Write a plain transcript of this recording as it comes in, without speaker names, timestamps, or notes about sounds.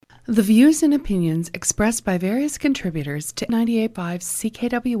The views and opinions expressed by various contributors to 98.5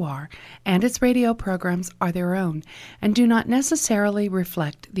 CKWR and its radio programs are their own and do not necessarily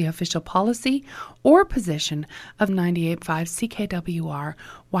reflect the official policy or position of 98.5 CKWR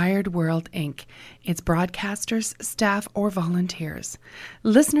Wired World, Inc., its broadcasters, staff, or volunteers.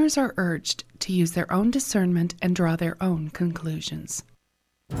 Listeners are urged to use their own discernment and draw their own conclusions.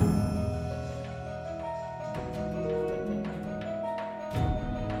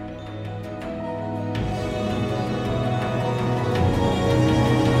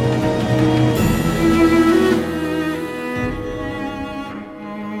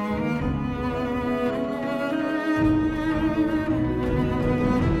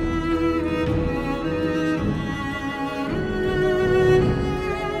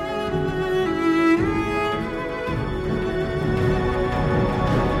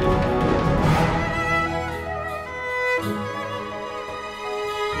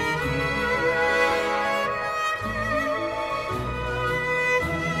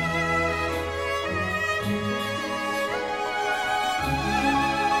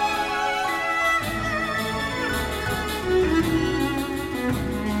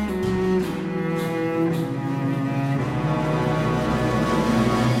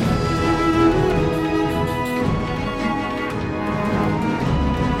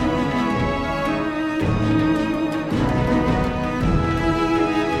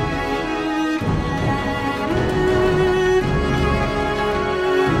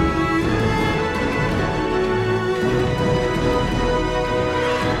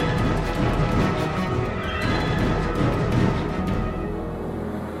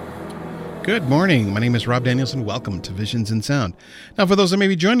 Good morning. My name is Rob Danielson. Welcome to Visions in Sound. Now, for those that may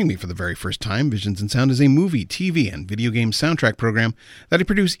be joining me for the very first time, Visions in Sound is a movie, TV, and video game soundtrack program that I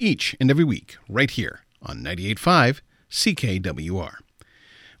produce each and every week right here on 98.5 CKWR.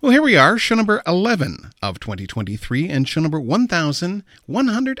 Well, here we are, show number 11 of 2023 and show number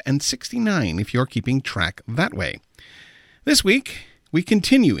 1169 if you're keeping track that way. This week, we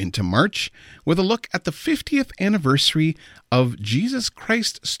continue into March with a look at the 50th anniversary of Jesus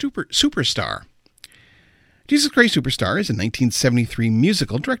Christ Superstar. Jesus Christ Superstar is a 1973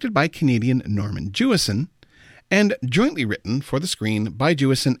 musical directed by Canadian Norman Jewison and jointly written for the screen by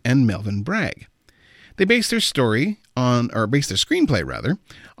Jewison and Melvin Bragg. They based their screenplay on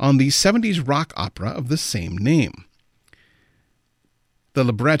the 70s rock opera of the same name, the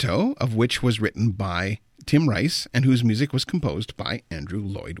libretto of which was written by Tim Rice and whose music was composed by Andrew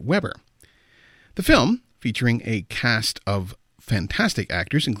Lloyd Webber. The film, featuring a cast of fantastic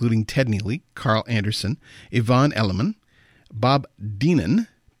actors including Ted Neely, Carl Anderson, Yvonne Elliman, Barry Deanon,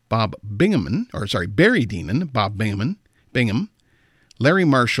 Bob Bingham, Larry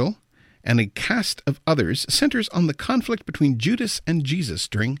Marshall, and a cast of others, centers on the conflict between Judas and Jesus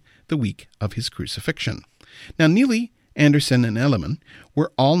during the week of his crucifixion. Now, Neely, Anderson, and Elliman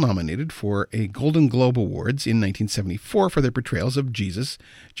were all nominated for a Golden Globe Awards in 1974 for their portrayals of Jesus,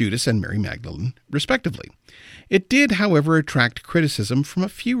 Judas, and Mary Magdalene, respectively. It did, however, attract criticism from a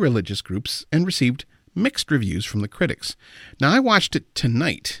few religious groups and received mixed reviews from the critics. Now, I watched it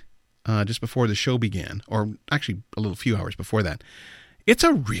tonight, just before the show began, or actually a few hours before that. It's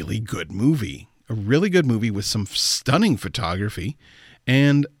a really good movie with some stunning photography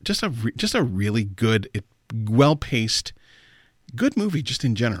and just a really good, well-paced, good movie just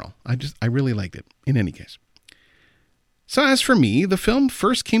in general. I really liked it in any case. So as for me, the film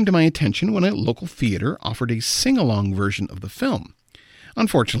first came to my attention when a local theater offered a sing-along version of the film.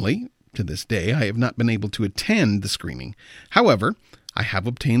 Unfortunately, to this day, I have not been able to attend the screening. However, I have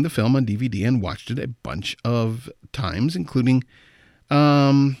obtained the film on DVD and watched it a bunch of times, including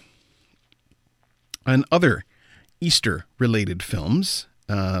and other Easter-related films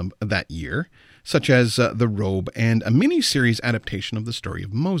that year, such as The Robe and a mini-series adaptation of the story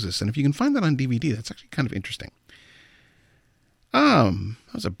of Moses. And if you can find that on DVD, that's actually kind of interesting. That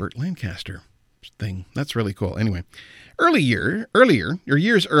was a Burt Lancaster thing. That's really cool. Anyway, years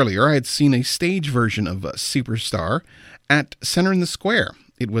earlier, I had seen a stage version of Superstar at Center in the Square.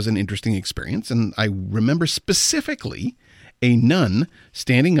 It was an interesting experience, and I remember specifically a nun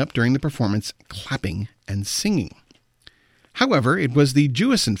standing up during the performance, clapping and singing. However, it was the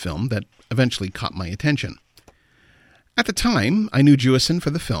Jewison film that eventually caught my attention. At the time, I knew Jewison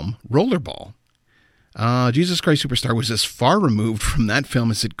for the film Rollerball. Jesus Christ Superstar was as far removed from that film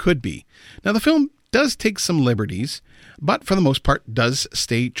as it could be. Now, the film does take some liberties, but for the most part does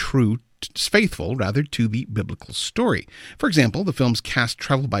stay faithful to the biblical story. For example, the film's cast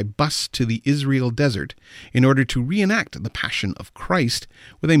traveled by bus to the Israel desert in order to reenact the Passion of Christ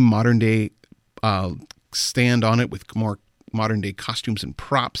with a modern-day stand on it with more modern day costumes and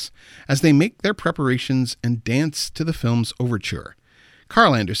props as they make their preparations and dance to the film's overture.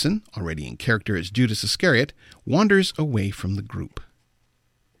 Carl Anderson, already in character as Judas Iscariot, wanders away from the group.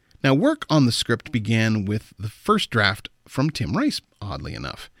 Now, work on the script began with the first draft from Tim Rice, oddly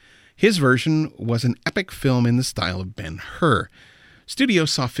enough. His version was an epic film in the style of Ben-Hur. Studio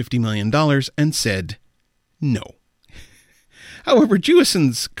saw $50 million and said no. However,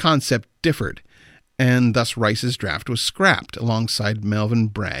 Jewison's concept differed, and thus Rice's draft was scrapped. Alongside Melvin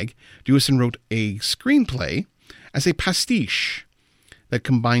Bragg, Jewison wrote a screenplay as a pastiche that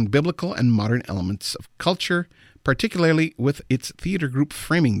combined biblical and modern elements of culture, particularly with its theater group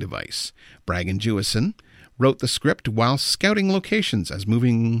framing device. Bragg and Jewison wrote the script while scouting locations as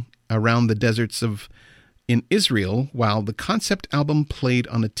moving around the deserts in Israel, while the concept album played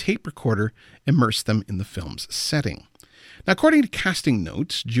on a tape recorder immersed them in the film's setting. Now, according to casting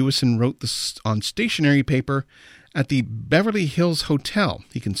notes, Jewison wrote this on stationery paper at the Beverly Hills Hotel.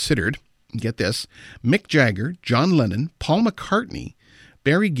 He considered, get this, Mick Jagger, John Lennon, Paul McCartney,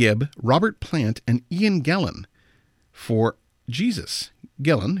 Barry Gibb, Robert Plant, and Ian Gillan for Jesus.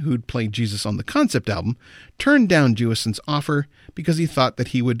 Gillan, who'd played Jesus on the concept album, turned down Jewison's offer because he thought that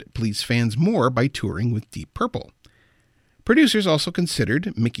he would please fans more by touring with Deep Purple. Producers also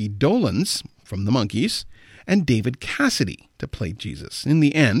considered Mickey Dolenz from the Monkees and David Cassidy to play Jesus. In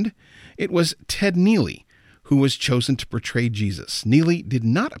the end, it was Ted Neely who was chosen to portray Jesus. Neely did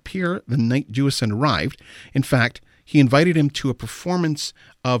not appear the night Jewison arrived. In fact, he invited him to a performance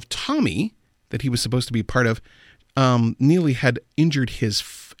of Tommy that he was supposed to be part of. Neely had injured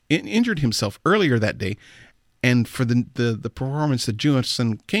himself earlier that day, and for the performance that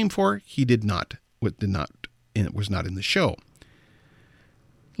Jewison came for, he was not in the show.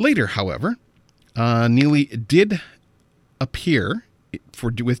 Later, however, Neely did appear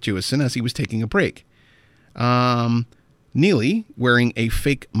with Jewison as he was taking a break. Neely, wearing a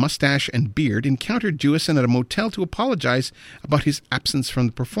fake mustache and beard, encountered Jewison at a motel to apologize about his absence from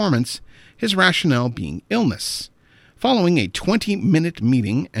the performance, his rationale being illness. Following a 20-minute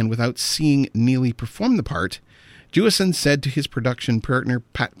meeting and without seeing Neely perform the part, Jewison said to his production partner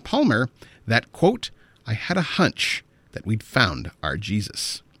Pat Palmer that, quote, "I had a hunch that we'd found our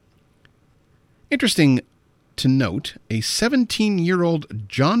Jesus." Interesting to note, a 17-year-old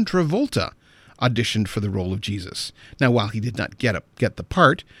John Travolta auditioned for the role of Jesus. Now, while he did not get the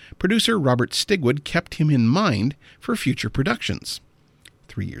part, producer Robert Stigwood kept him in mind for future productions.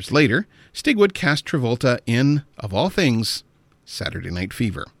 3 years later, Stigwood cast Travolta in, of all things, Saturday Night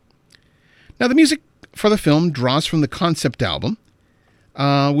Fever. Now, the music for the film draws from the concept album,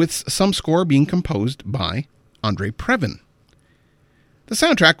 with some score being composed by Andre Previn. The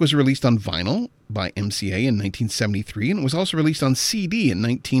soundtrack was released on vinyl by MCA in 1973, and it was also released on CD in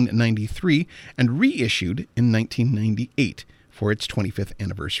 1993 and reissued in 1998 for its 25th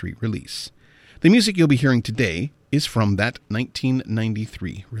anniversary release. The music you'll be hearing today is from that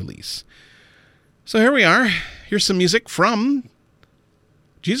 1993 release. So here we are. Here's some music from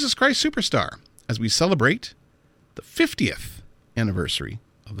Jesus Christ Superstar as we celebrate the 50th anniversary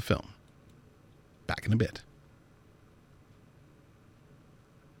of the film. Back in a bit.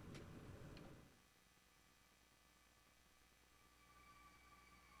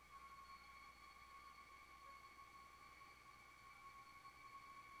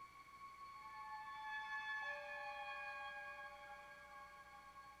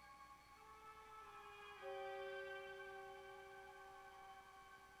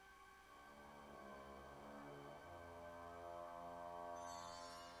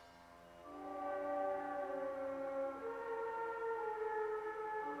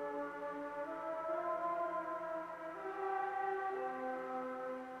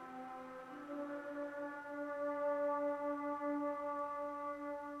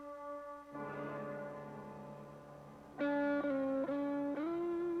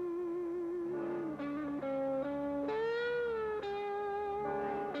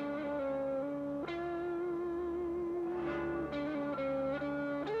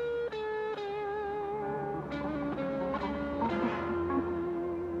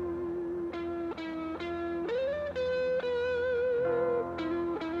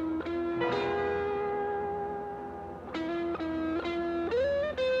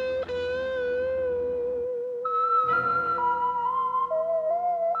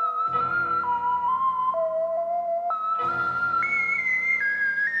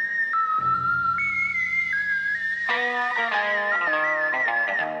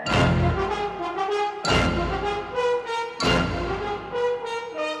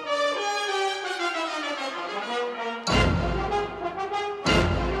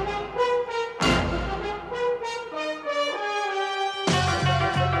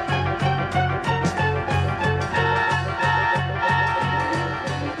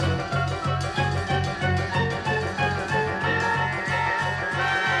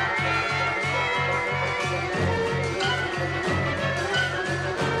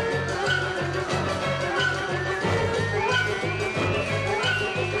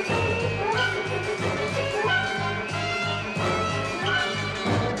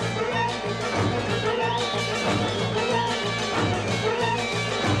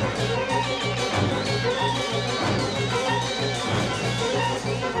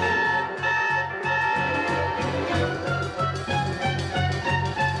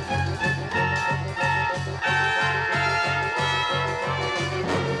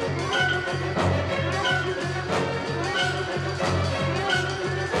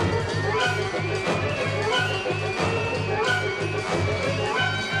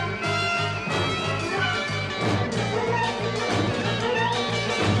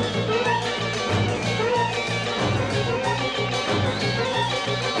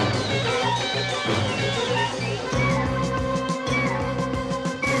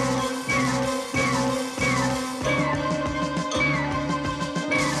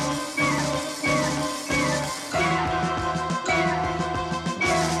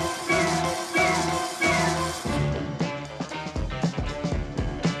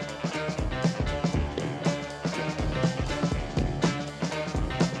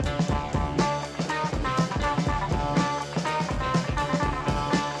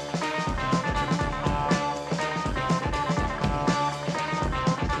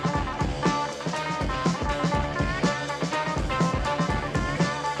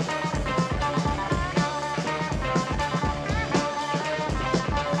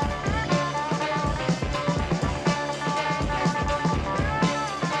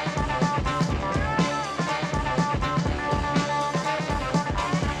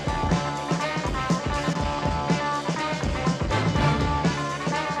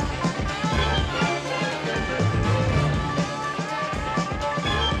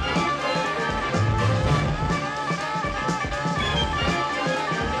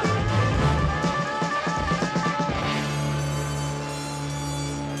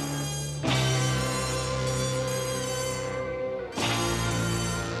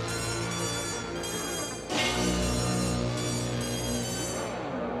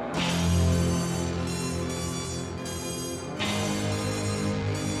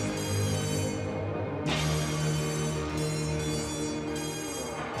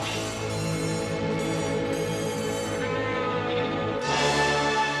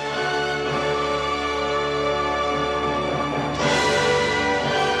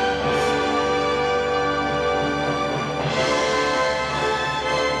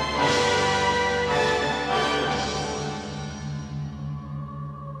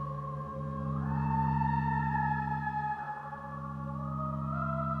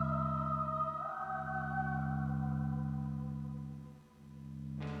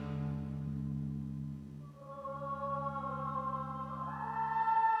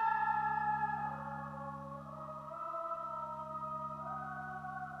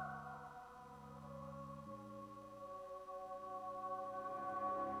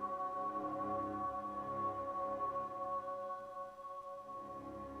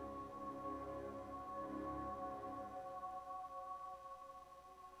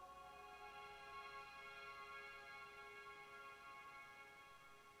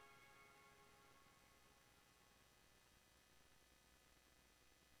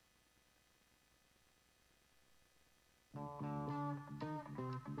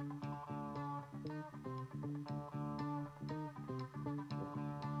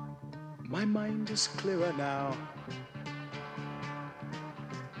 My mind is clearer now.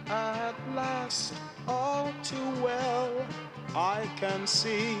 At last, all too well, I can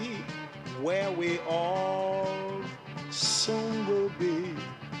see where we all soon will be.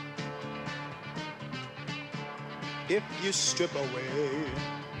 If you strip away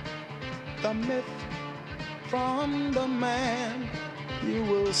the myth from the man, you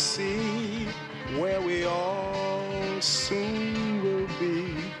will see where we all soon will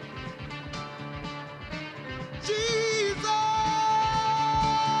be. Jesus,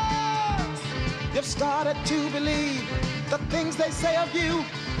 you've started to believe the things they say of you.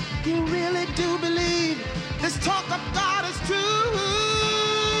 You really do believe this talk of God is true.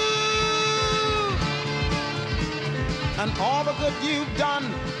 And all the good you've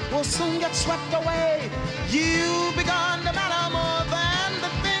done will soon get swept away. You've begun to matter more than the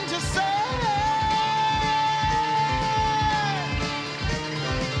things you say.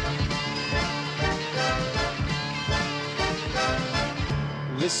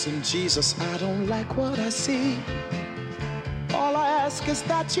 Listen, Jesus, I don't like what I see. All I ask is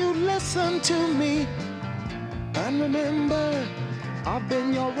that you listen to me. And remember, I've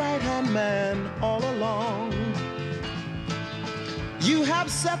been your right-hand man all along. You have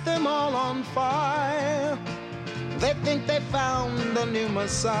set them all on fire. They think they found a new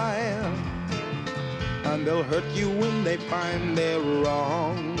Messiah, and they'll hurt you when they find they're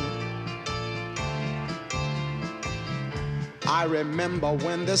wrong. I remember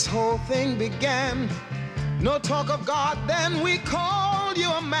when this whole thing began. No talk of God, then we called you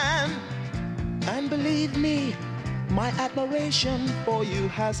a man. And believe me, my admiration for you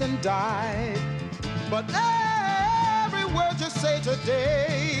hasn't died. But every word you say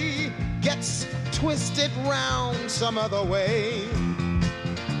today gets twisted round some other way.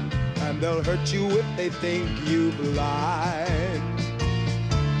 And they'll hurt you if they think you've lied.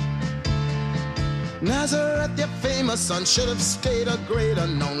 Nazareth, your famous son, should have stayed a greater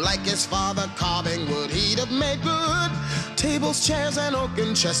known. Like his father carving wood, he'd have made good. Tables, chairs, and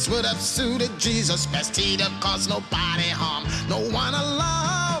oaken chests would have suited Jesus best. He'd have caused nobody harm, no one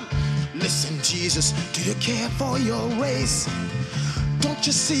alarm. Listen, Jesus, do you care for your race? Don't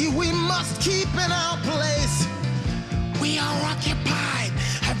you see we must keep in our place? We are occupied.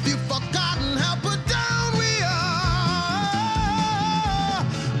 Have you forgotten how put down we are?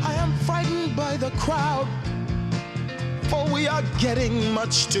 I am frightened by the crowd, for we are getting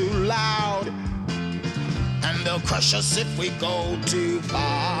much too loud. And they'll crush us if we go too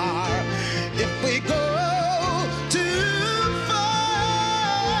far. If we go too far.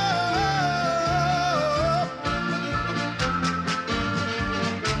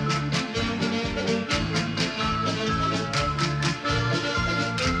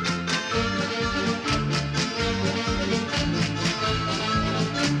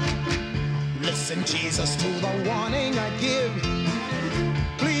 Listen, Jesus, to the warning I give.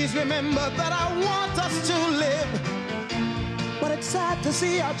 Please remember that I want us to live. But it's sad to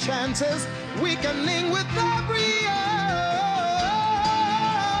see our chances weakening with every year.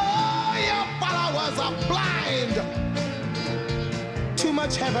 Your followers are blind. Too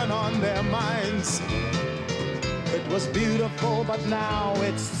much heaven on their minds. It was beautiful, but now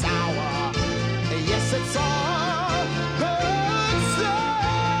it's sour. Yes, it's all good stuff.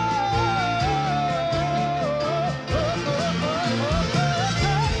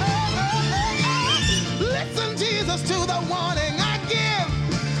 Jesus, to the warning I give,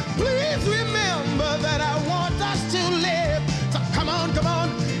 please remember that I want us to live. So come on,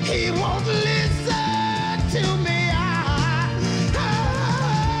 he won't listen to me.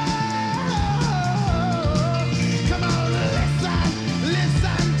 Come on,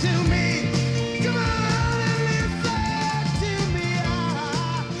 listen to me. Come on and listen to me.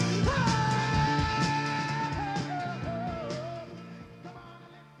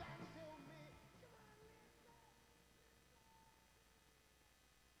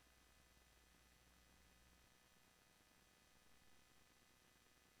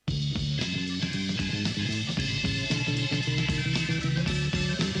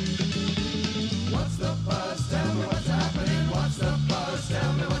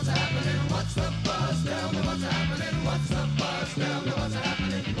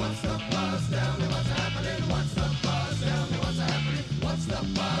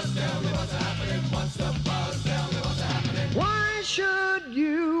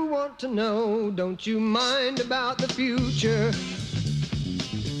 To know, don't you mind about the future.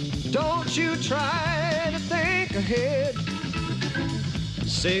 Don't you try to think ahead.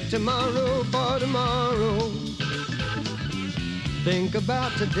 Save tomorrow for tomorrow. Think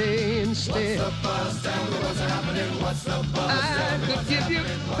about today instead. What's the buzz? Tell me what's happening. What's the buzz? I could give you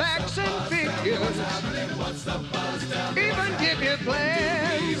facts and figures. What's happening? What's the buzz? Tell me Even give you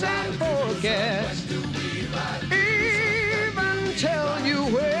plans and forecasts. Even tell you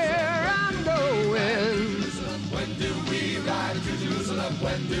where I'm going. when do we ride to Jerusalem?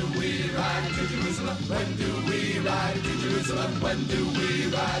 When do we ride to Jerusalem? When do we ride to Jerusalem? When do we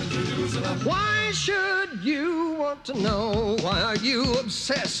ride to Jerusalem? Why should you want to know? Why are you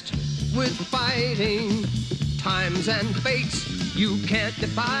obsessed with fighting times and fates you can't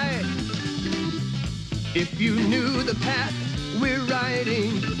defy? If you knew the path we're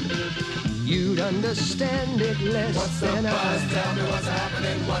riding, you'd understand it less What's the than buzz? I. Tell me what's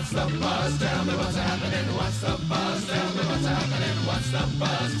happening. What's the buzz? Tell me what's happening. What's the buzz? Tell me what's happening. What's the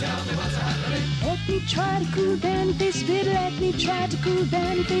buzz? Tell me what's happening. Let me try to cool down this bit. Let me try to cool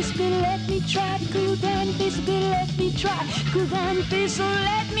down this bit. Let me try to cool down this bit. Let me try cool down this. So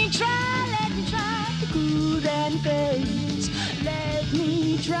let me try to cool down this. Let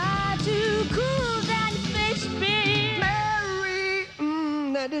me try to cool down this bit. Mary,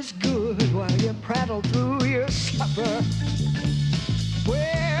 that is good while you prattle through your supper.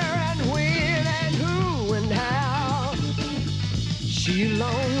 Where and when and who and how. She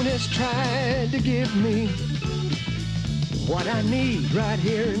alone has tried to give me what I need right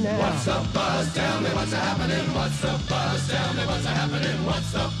here and now. What's the buzz? Tell me what's happening. What's the buzz? Tell me what's happening.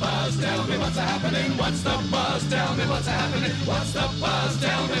 What's the buzz? Tell me what's happening. What's the buzz? Tell me what's happening. What's the buzz?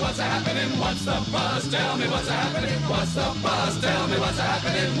 Tell me what's happening. What's the buzz? Tell me what's happening. What's the buzz? Tell me what's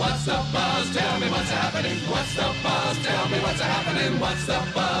happening. What's the buzz? Tell me what's happening. What's the buzz? Tell me what's happening. What's the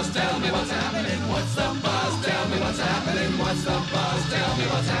buzz? Tell me what's happening. What's the buzz? Tell me what's happening. What's the buzz? Tell me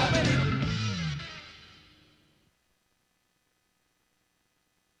what's happening.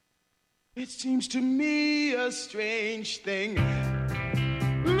 It seems to me a strange thing,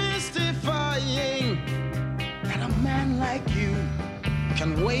 mystifying, that a man like you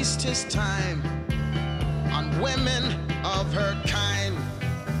can waste his time on women of her kind.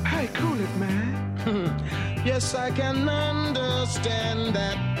 Hey, cool it, man. Yes, I can understand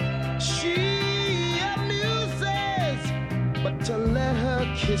that she amuses, but to let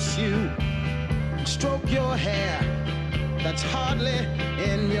her kiss you and stroke your hair, that's hardly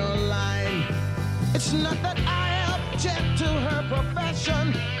in your line. It's not that I object to her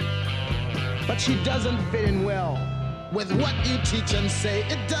profession, but she doesn't fit in well with what you teach and say.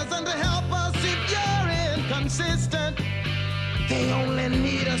 It doesn't help us if you're inconsistent. They only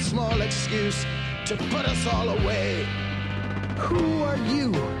need a small excuse to put us all away. Who are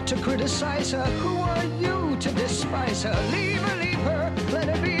you to criticize her? Who are you to despise her? Leave her, let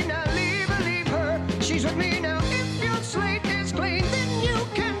her be now. Leave her, she's with me now. If your slate is clean, then you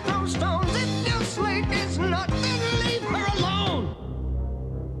can throw stones. If your slate is not, then leave her alone.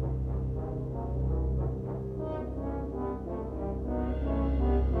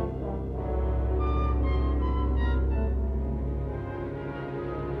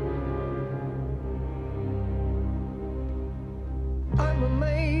 I'm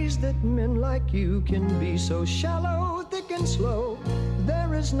amazed that men like you can be so shallow, thick and slow.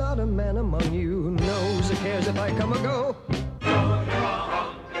 There is not a man among you who knows or cares if I come or go.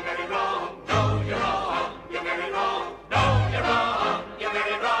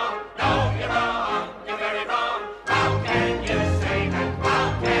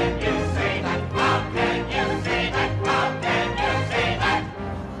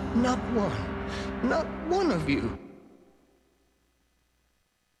 Not one of you.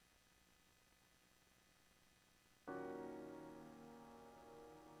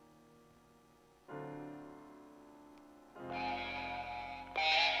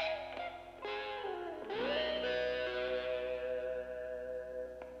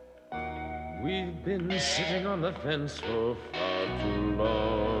 We've been sitting on the fence for far too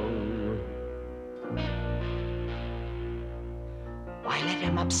long. Why let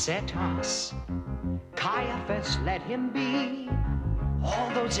him upset us? Caiaphas, let him be. All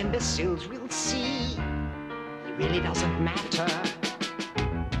those imbeciles will see. He really doesn't matter.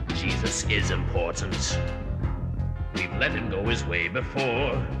 Jesus is important. We've let him go his way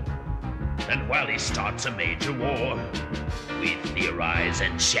before. And while he starts a major war, we theorize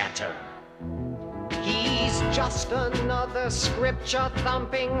and chatter. He's just another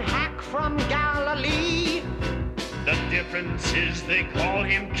scripture-thumping hack from Galilee. The difference is they call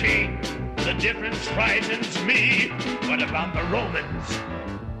him king. The difference frightens me. What about the Romans?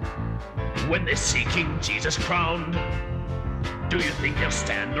 When they see King Jesus crowned, do you think they'll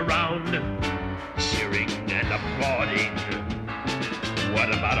stand around cheering and applauding? What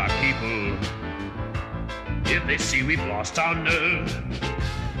about our people? if they see we've lost our nerve?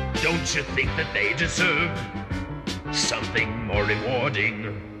 Don't you think that they deserve something more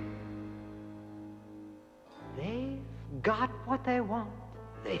rewarding? They've got what they want.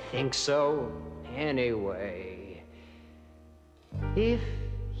 They think so anyway. If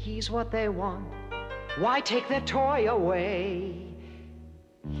he's what they want, why take their toy away?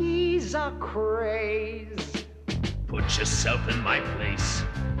 He's a craze. Put yourself in my place.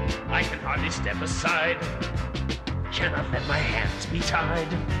 I can hardly step aside. Cannot let my hands be tied.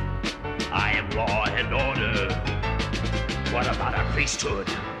 I am law and order. What about our priesthood?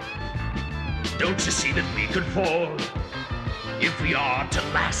 Don't you see that we could fall? If we are to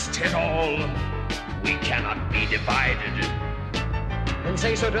last at all, we cannot be divided. And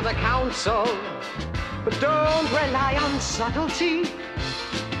say so to the council. But don't rely on subtlety.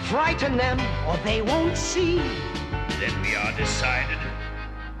 Frighten them or they won't see. Then we are decided.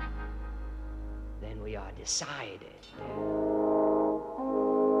 Then we are decided.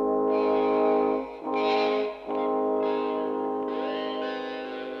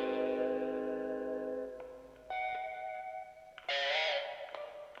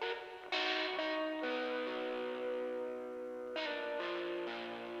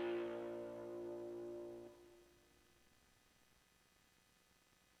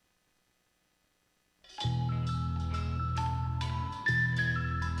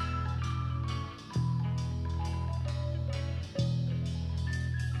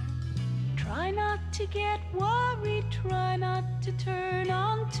 Try not to get worried, try not to turn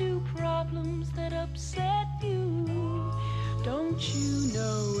on to problems that upset you. Don't you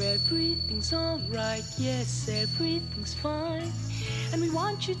know everything's alright? Yes, everything's fine. And we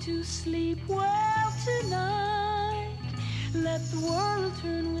want you to sleep well tonight. Let the world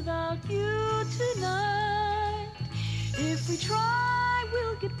turn without you tonight. If we try,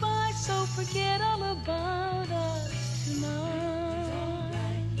 we'll get by, so forget all about us tonight.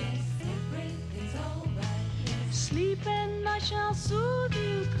 Sleep and I shall soothe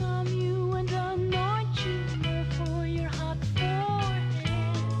you, calm you and anoint you for your hot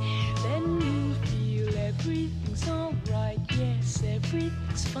forehead. Then you'll feel everything's alright, yes,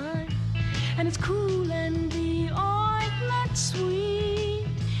 everything's fine. And it's cool and the ointment sweet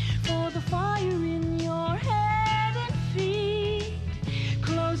for the fire in your head and feet.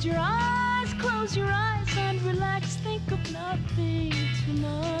 Close your eyes and relax, think of nothing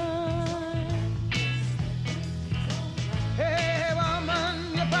tonight. Hey, woman,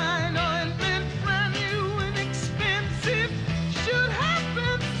 you find ointment brand new and expensive. Should have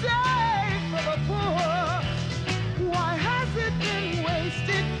been saved for the poor. Why has it been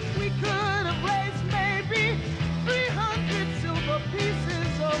wasted? We could have raised maybe 300 silver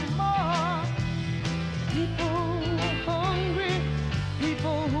pieces or more. People who are hungry,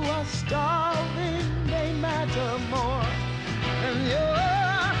 people who are starving, they matter more than your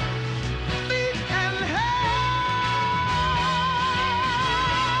feet and hands.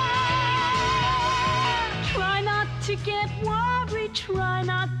 Try not to get worried, try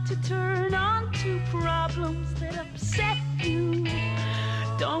not to turn on to problems that upset you.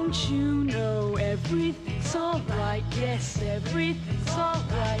 Don't you know everything's alright? Yes, everything's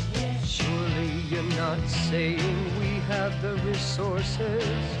alright, yes. Surely you're not saying we have the resources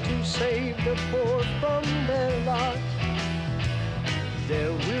to save the poor from their lot.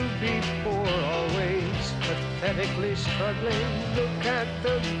 There will be poor always, pathetically struggling. Look at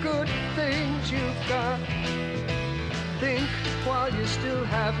the good things you've got. Think while you still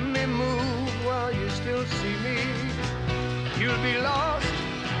have me, move while you still see me. You'll be lost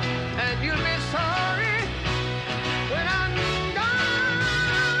and you'll be sorry when I'm gone.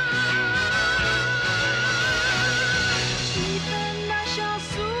 Sleep and I shall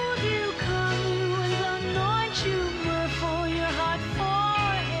soothe you, calm you and anoint you for your hot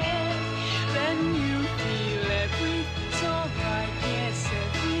forehead. Then you feel everything's alright, yes,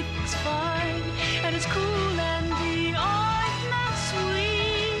 everything's fine. And it's cool and the ointment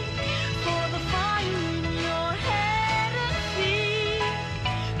sweet for the fire in your head and feet.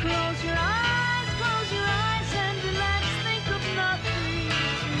 Close your eyes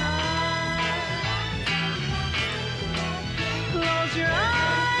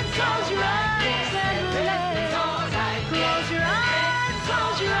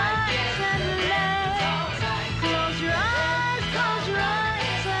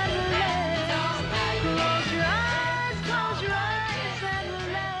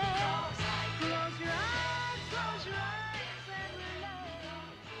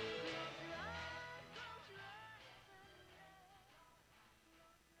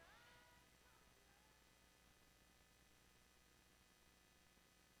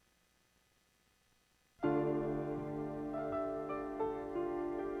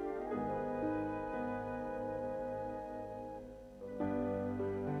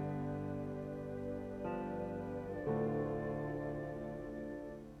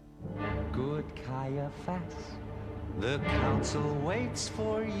Good Caiaphas, the council waits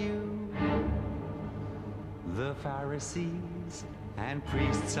for you. The Pharisees and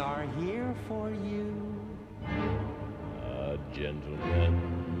priests are here for you.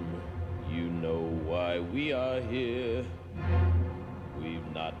 Gentlemen, you know why we are here.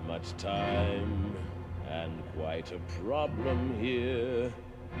 We've not much time and quite a problem here.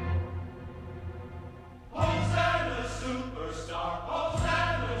 Hosanna superstar,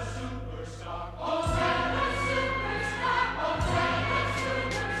 Hosanna superstar, Hosanna superstar, Hosanna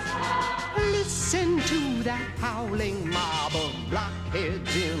superstar. Listen to that howling mob of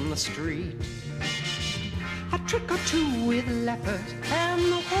blockheads in the street. A trick or two with lepers, and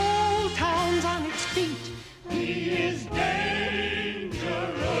the whole town's on its feet. He is dangerous.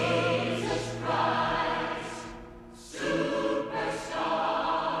 Jesus Christ,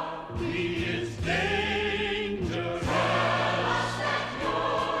 superstar. He is dangerous.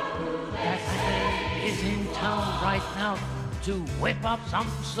 That man is in town right now to whip up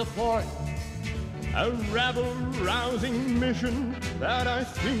some support. A rabble-rousing mission that I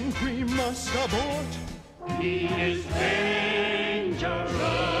think we must abort. He is dangerous.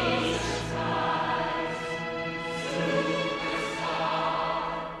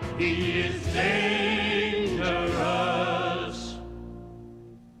 Superstar. He is dangerous.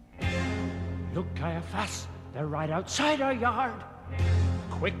 Look, Caiaphas, they're right outside our yard.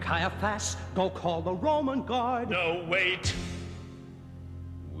 Quick, Caiaphas, go call the Roman guard. No, wait.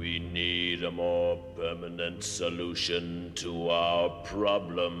 We need a more permanent solution to our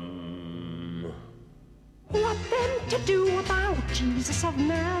problem. What then to do about Jesus of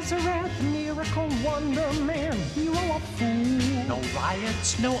Nazareth, miracle wonder man, hero of fool? No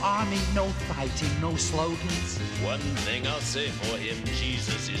riots, no army, no fighting, no slogans. One thing I'll say for him,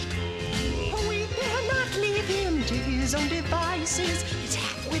 Jesus is cool. We dare not leave him to his own devices. His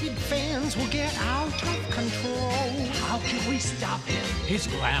half-witted fans will get out of control. How can we stop him? His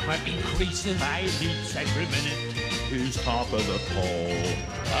glamour increases by leaps every minute. He's top of the poll.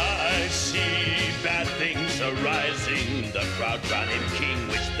 I see bad things arising, the crowd crown him king,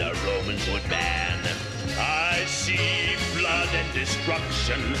 which the Romans would ban. I see blood and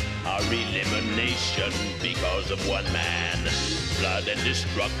destruction, our elimination because of one man. Blood and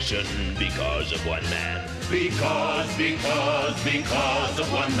destruction because of one man. Because of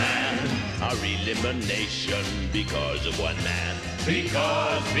one man. Our elimination because of one man.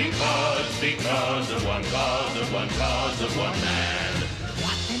 Because of one cause of one man.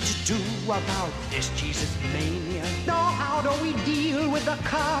 What then to do about this Jesus mania? Now how do we deal with the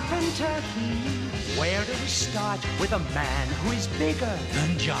carpenter king? Where do we start with a man who is bigger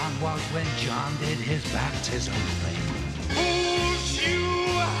than John was when John did his baptism thing? Fools, you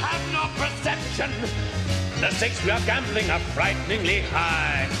have no perception. The stakes we are gambling are frighteningly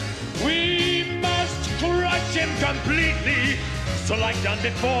high. We must crush him completely. So like John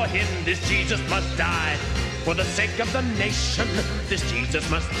before him, this Jesus must die. For the sake of the nation, this Jesus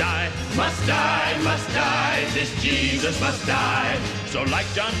must die. Must die, this Jesus must die. So like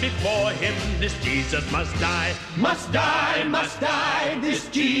John before him, this Jesus must die. Must die, this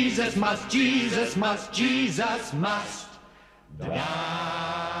Jesus must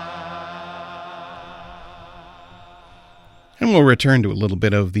die. And we'll return to a little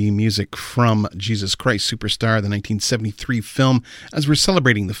bit of the music from Jesus Christ Superstar, the 1973 film, as we're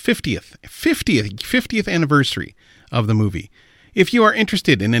celebrating the 50th anniversary of the movie. If you are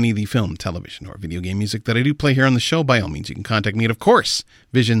interested in any of the film, television, or video game music that I do play here on the show, by all means, you can contact me at, of course,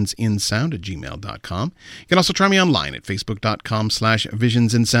 visionsinsound@gmail.com. You can also try me online at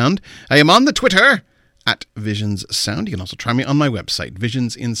facebook.com/visionsinsound. I am on the Twitter at Visions Sound. You can also try me on my website,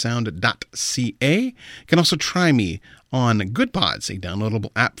 visionsinsound.ca. You can also try me on GoodPods, a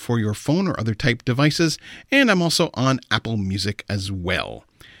downloadable app for your phone or other type devices, and I'm also on Apple Music as well.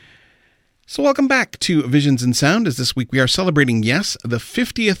 So welcome back to Visions in Sound, as this week we are celebrating, yes, the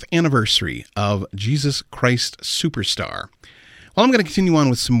 50th anniversary of Jesus Christ Superstar. Well, I'm going to continue on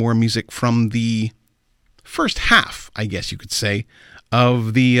with some more music from the first half, I guess you could say,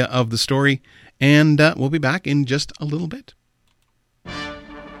 of the story, and we'll be back in just a little bit.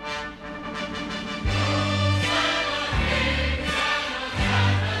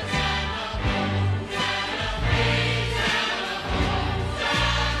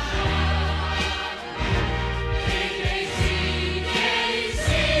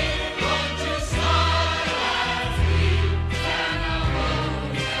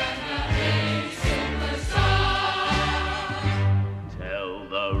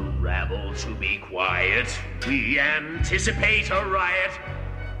 To be quiet, we anticipate a riot.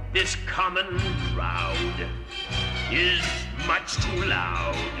 This common crowd is much too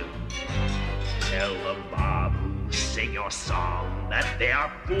loud. tell the mob who sing your song that they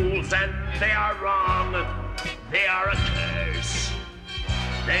are fools and they are wrong. They are a curse.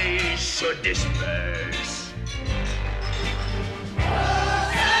 They should disperse.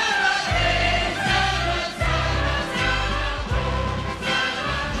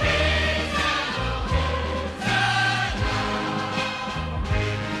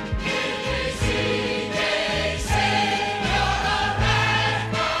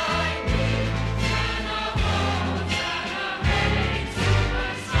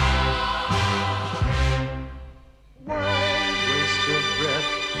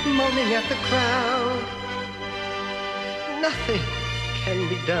 Moaning at the crowd, nothing can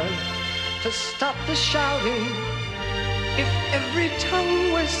be done to stop the shouting. If every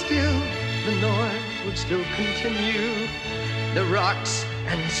tongue were still, the noise would still continue. The rocks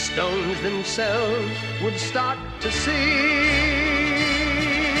and stones themselves would start to sing.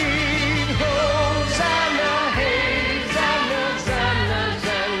 Hosanna, hey, Zanna, Zanna,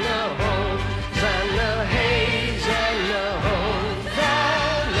 Zanna, Hosanna, hey, Zanna,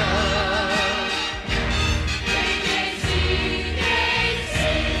 Hosanna.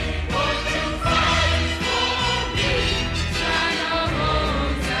 Won't you fight for me? Zanna,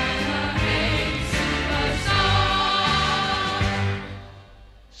 Hosanna, hey, superstar.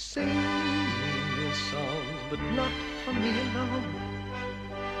 Sing me songs, but not for me alone.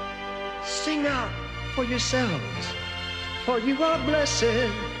 Sing out for yourselves, for you are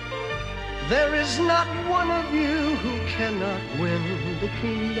blessed. There is not one of you who cannot win the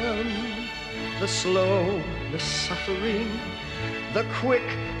kingdom. The slow, the suffering, the quick,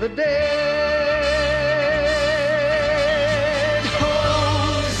 the dead.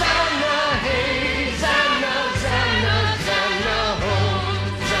 Hosanna, hey, Zanna, Zanna, Zanna,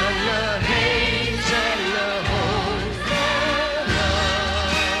 Hosanna, hey, Zanna, Hosanna.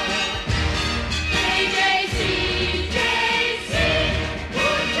 JC,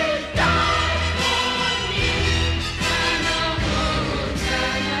 would you die for me? Zanna,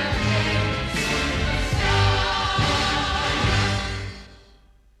 Hosanna, hey, superstar.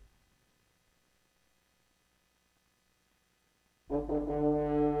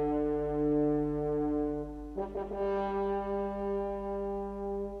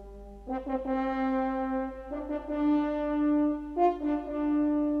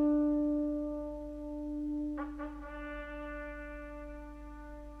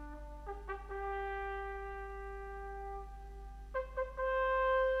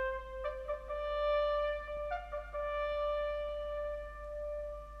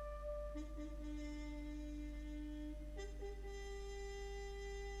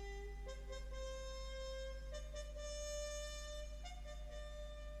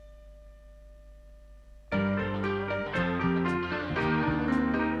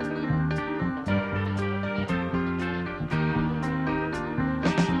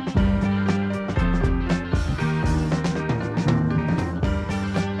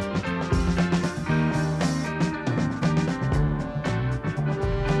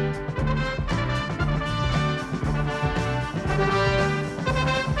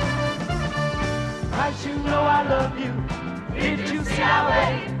 Christ, you know I love you. Did you see our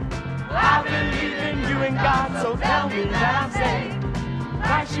way? I believe in you and God, so tell me that I'm saved.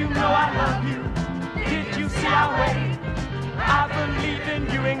 Christ, you know I love you. Did you see our way? I believe in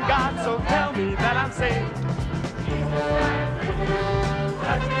you and God, so tell me that I'm saved.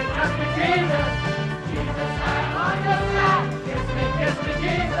 Touch me, Jesus. Jesus, I'm on your side. Kiss me,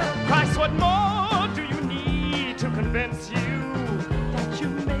 Jesus. Christ, what more do you need to convince you that you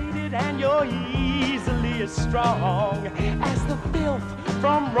made it and you're easily as strong as the filth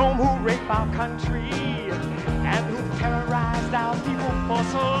from Rome who raped our country and who terrorized our people for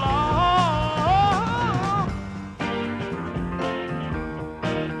so long?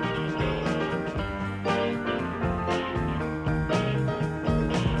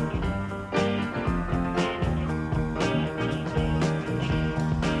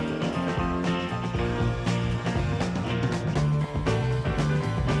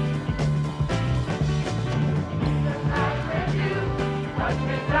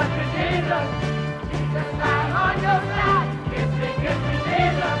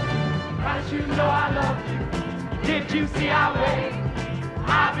 You know I love you. Did you see our way?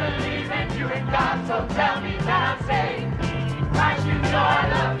 I believe in you and God, so tell me that I'm saved. Christ, you know I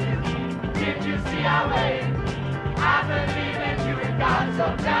love you. Did you see our way? I believe in you and God, so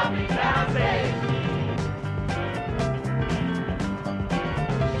tell me that I'm saved.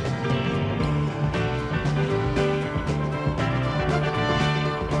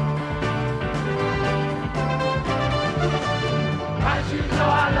 Christ, you know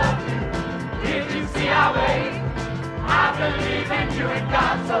I love you. Did you believe in you and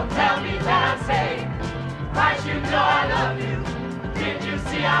God, so tell me that I'm saved. Christ, you know I love you. Did you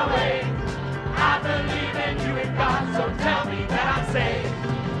see our way? I believe in you and God, so tell me that I'm saved.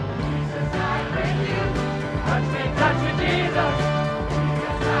 Jesus, I'm with you. Touch me, Jesus.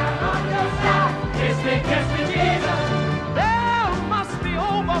 Jesus, I'm on your side. Kiss me, Jesus. There must be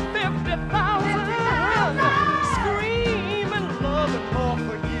over 50,000 screaming love and more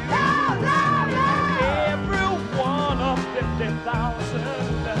for you. Every one of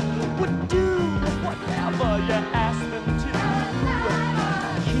 50,000 would do whatever you ask them to.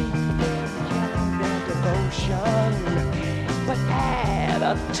 Keep them in their devotion, but add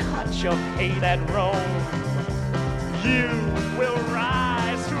a touch of hate and wrong. You will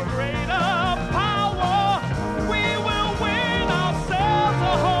rise to a greater power. We will win ourselves a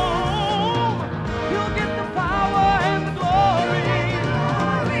home. You'll get the power and the glory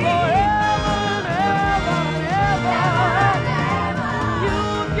forever and ever and ever.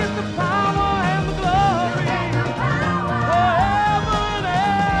 You'll get the power and the glory forever and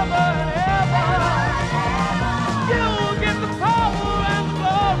ever and ever. You'll get the power and the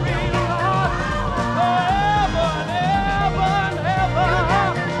glory, Lord, forever and ever and ever.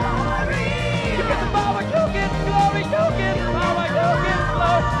 You get the power, you get glory, you get power, you get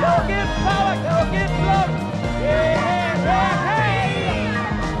glory, you get power, you get glory. Yeah, yeah,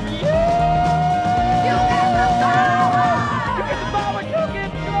 yeah. You get the power. You get the power, you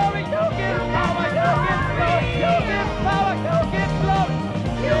get glory, you get power, you get glory, you get power, you get glory.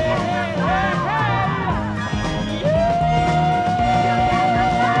 Yeah, yeah, yeah.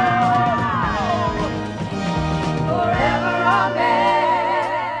 Forever,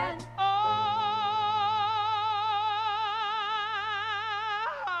 amen.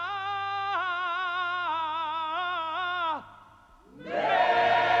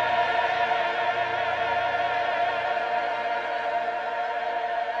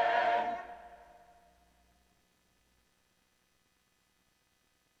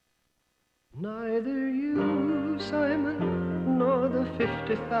 Neither you, Simon, nor the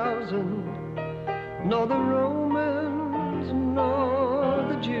 50,000, nor the Romans, nor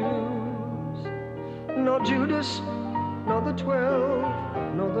the Jews, nor Judas, nor the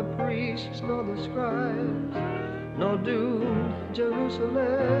 12, nor the priests, nor the scribes, nor doomed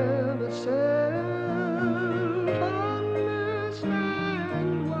Jerusalem itself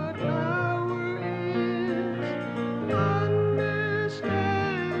understand what power is, understand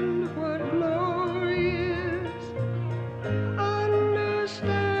what glory is, understand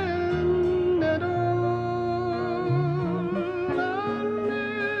at all,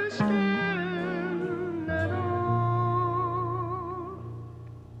 understand at all.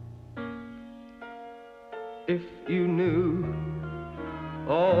 If you knew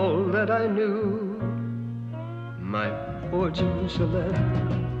all that I knew, my poor Jerusalem,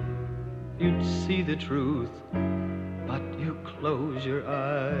 you'd see the truth, but you close your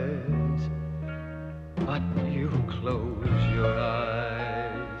eyes, but you close your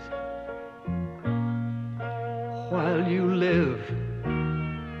eyes. While you live,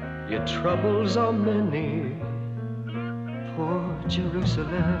 your troubles are many, poor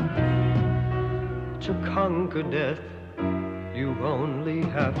Jerusalem. To conquer death, you only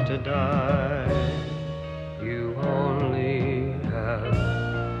have to die. You only have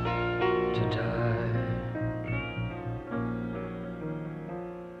to die.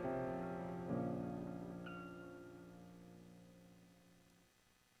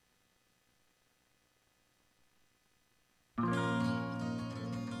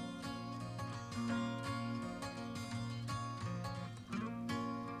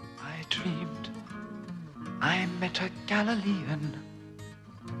 I dreamed I met a Galilean,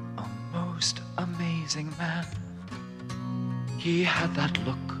 a most amazing man. He had that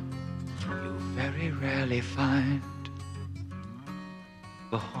look you very rarely find,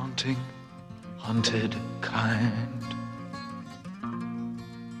 the haunting, haunted kind.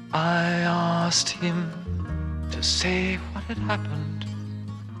 I asked him to say what had happened,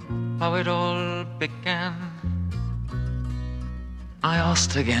 how it all began. I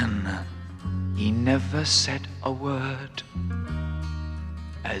asked again. He never said a word,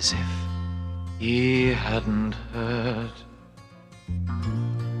 as if he hadn't heard.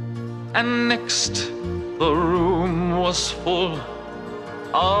 And next, the room was full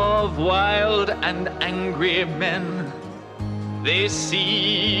of wild and angry men. They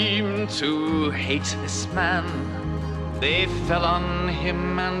seemed to hate this man. They fell on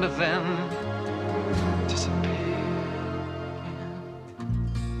him and then disappeared.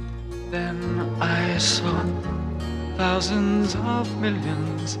 Then I saw thousands of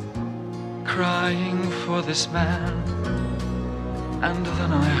millions crying for this man. And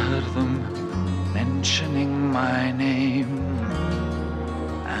then I heard them mentioning my name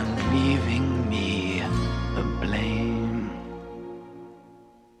and leaving me the blame.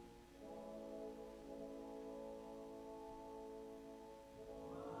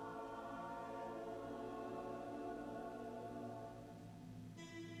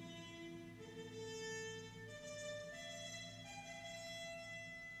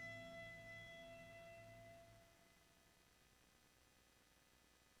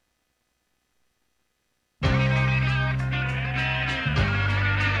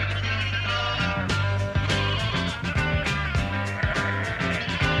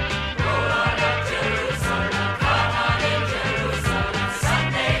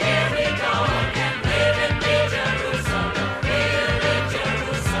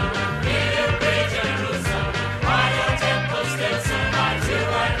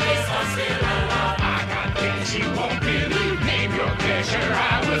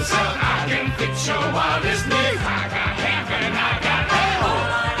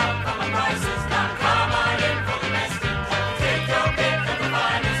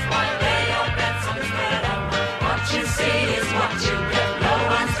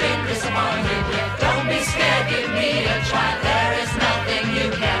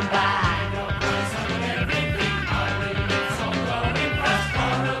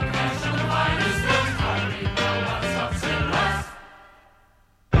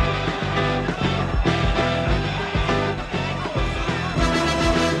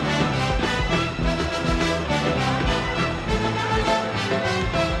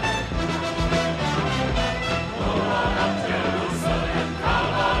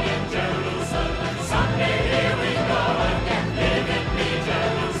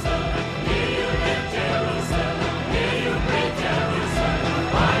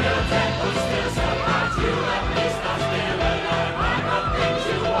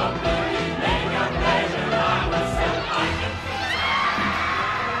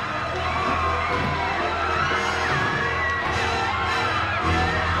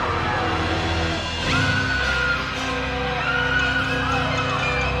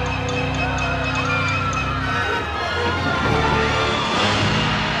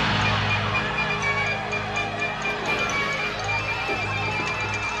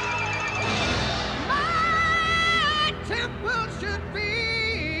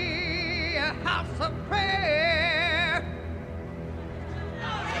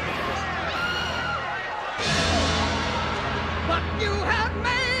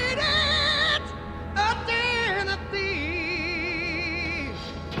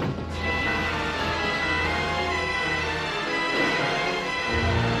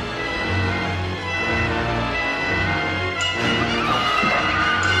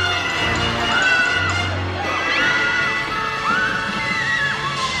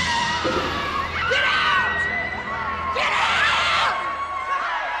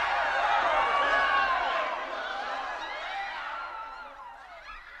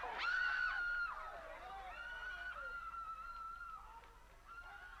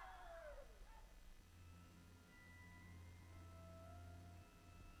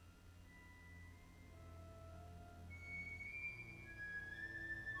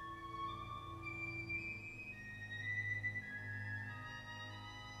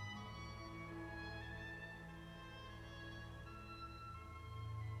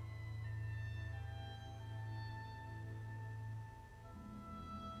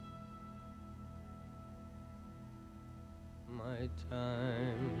 My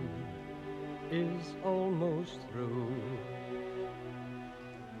time is almost through.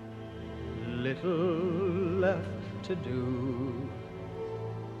 Little left to do.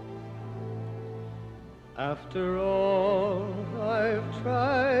 After all I've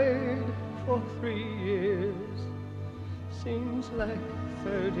tried for 3 years, seems like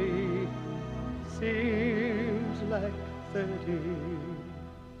 30, seems like 30.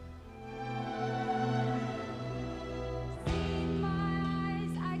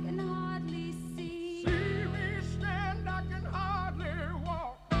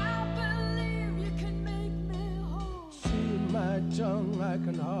 I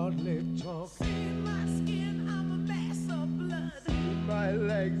can hardly talk. See my skin, I'm a mass of blood. See my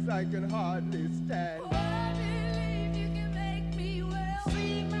legs, I can hardly stand. Oh, I believe you can make me well.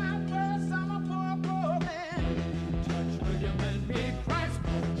 See my verse, I'm a poor, poor man. Touch, will you mend me, Christ?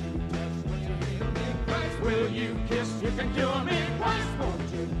 Won't you touch, will you heal me, Christ? Will you kiss, you can cure me, Christ? Won't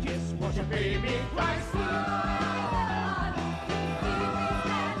you kiss, won't you pay me, Christ?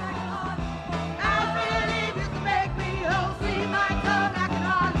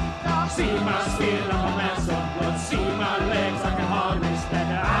 See my skin, I'm a mass of blood. See my legs, I can hardly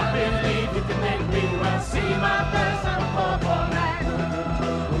my person for that.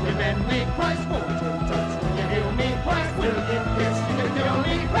 Will you lend me Christ? Won't you touch? Will you heal me Christ? Will you kiss? Will you kill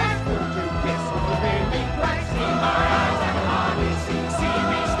me Christ? Won't you kiss? Will you pay me Christ? See my eyes and hardly see. See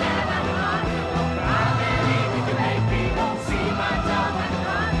me stand and hardly look. I believe you can make me won't see my tongue and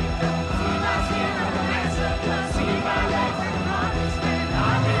hardly talk. See my skin on the massacre. See my legs and hardly stand.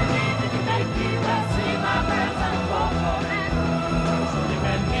 I believe you can make me well. See my person for that. Will you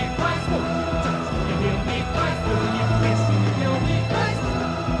lend me Christ? Won't you touch? Will you heal me Christ? Will you kiss? Will you kill me Christ?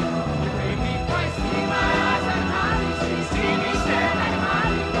 Will you pay me Christ? See my eyes and hardly see. See me stand and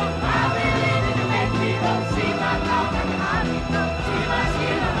hardly look. I believe you can make me won't see my tongue and hardly talk. See my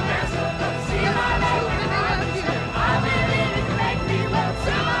skin on the massacre. See my legs and hardly stand. I believe you can make me won't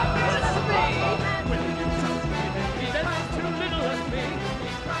see my person for that. Will you touch me? Make me that's too little of me.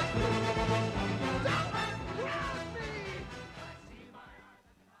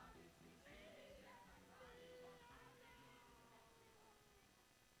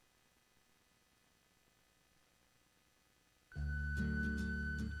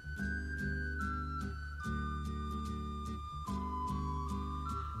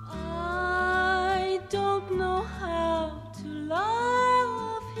 I don't know how to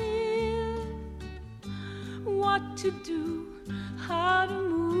love him, what to do, how to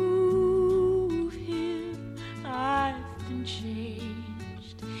move him. I've been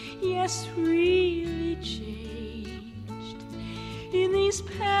changed, yes, really changed. In these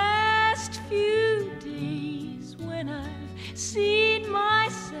past few days, when I've seen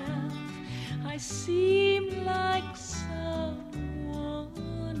myself, I seem like someone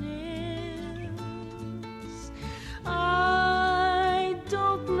else. I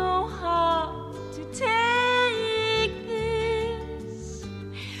don't know how to take this.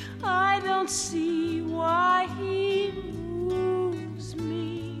 I don't see why he moves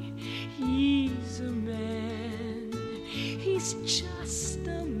me. He's a man. He's just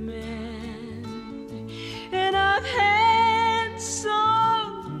a man. And I've had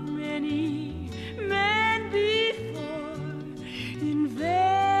so many men before in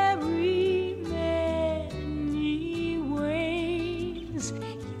very many ways.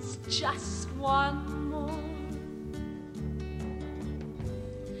 It's just one more.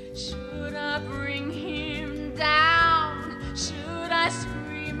 Should I bring him down? Should I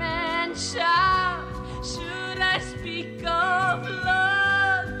scream and shout? Should I speak of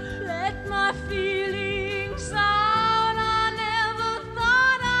love? Let my feelings out. I never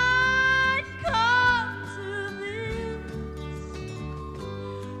thought I'd come to this.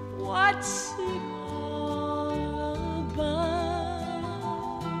 What's it all about?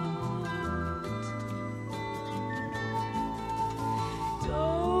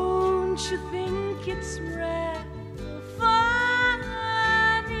 Don't you think it's rather funny?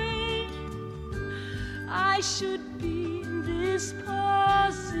 I should be in this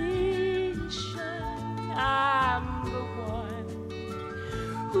position. I'm the one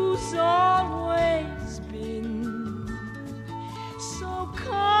who's always been so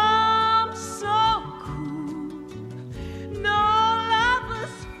calm, so cool. No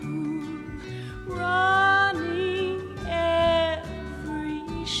lover's fool, running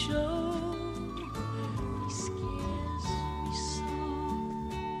every show. He scares me so.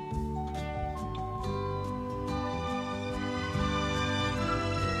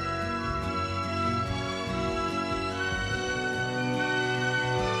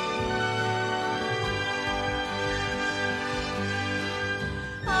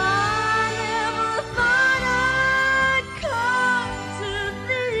 I never thought I'd come to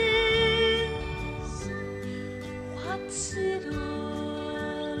this. What's it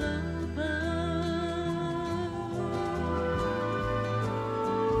all about?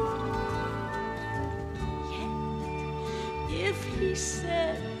 Yet, if he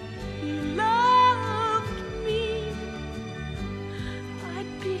said he loved me,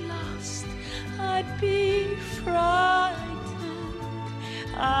 I'd be lost, I'd be frightened.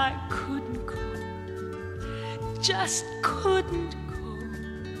 I couldn't go, just couldn't go.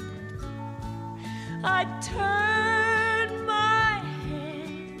 I'd turn my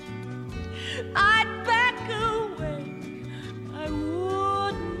head, I'd back away. I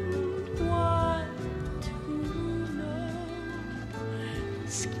wouldn't want to know.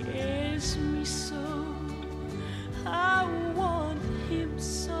 It scares me so. I want him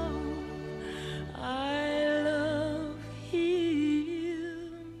so. I love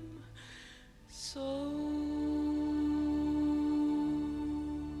him so.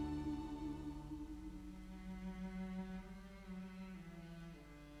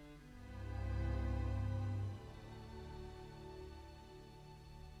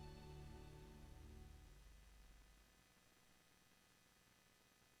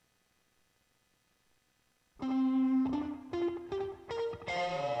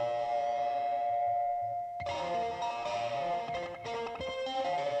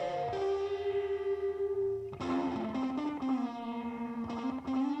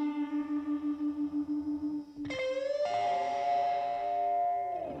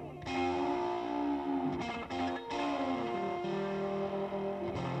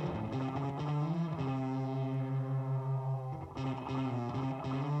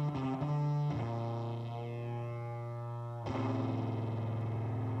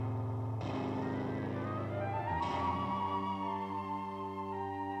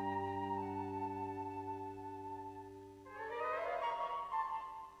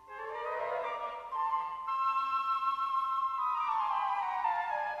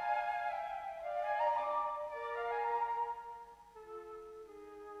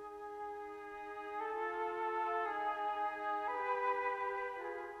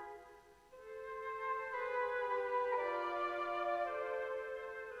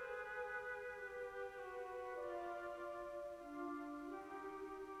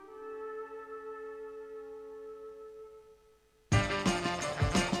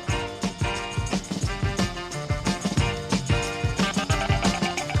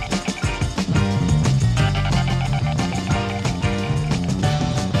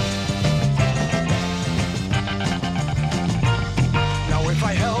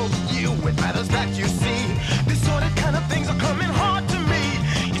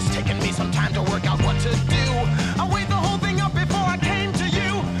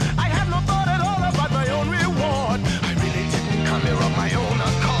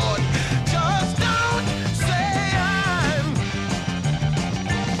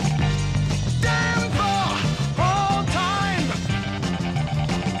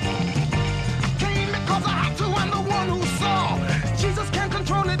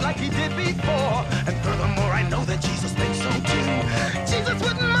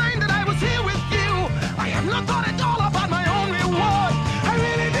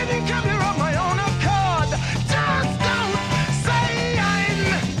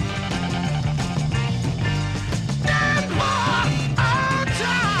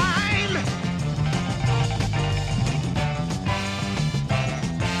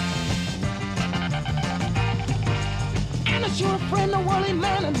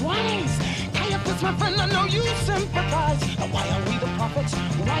 Yes, my friend, I know you sympathize. And why are we the prophets?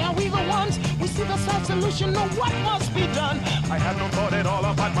 Why are we the ones? We see the sad solution. No, what must be done? I had no thought at all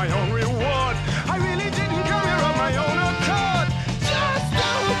about my own reward. I really didn't come here on my own accord. Just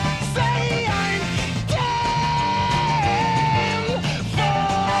don't say I'm game for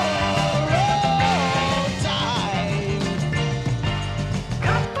all time.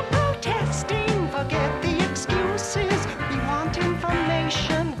 Cut the protesting, forget the excuses. We want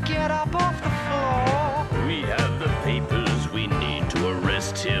information, get up off the floor. We have the papers, we need to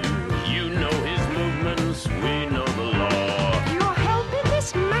arrest him. You know his movements, we know the law. Your help in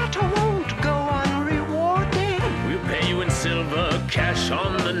this matter won't go unrewarded. We'll pay you in silver, cash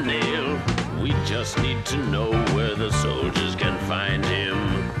on the nail. We just need to know where the soldiers can find him.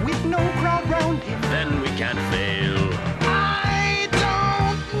 With no crowd round him, then we can't fail. I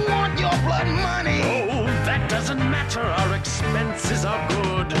don't want your blood money. Oh, that doesn't matter, our expenses are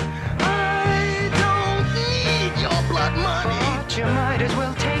good. I don't need your blood money. But you might as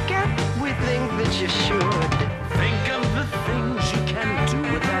well take it. We think that you should. Think of the things you can do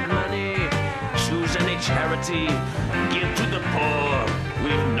with that money. Choose any charity, give to the poor.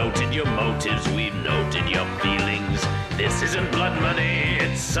 We've noted your motives, we've noted your feelings. This isn't blood money,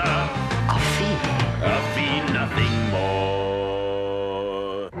 it's a fee. A fee, nothing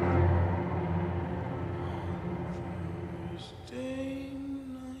more. Thursday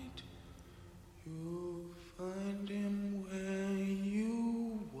night, you'll find him where you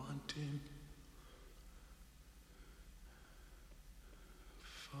want him.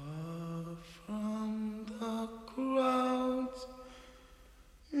 Far from the crowds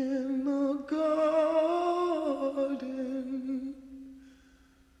in the garden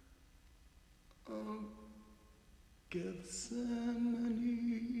of Gethsemane.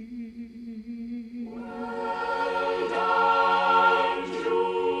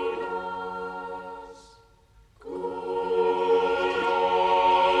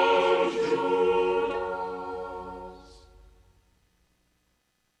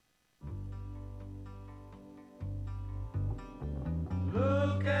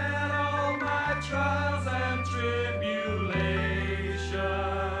 Look at all my trials and tribulations,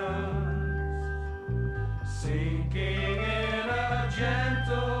 sinking in a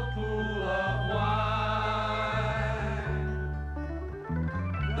gentle pool of wine.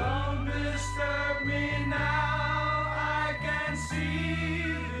 Don't disturb me now, I can see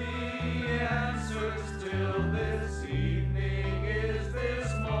the answers till this evening is this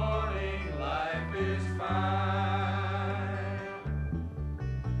morning, life is fine.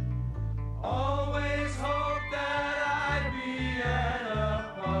 Always hope that I'd be an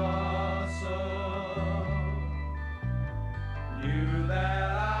apostle. Knew that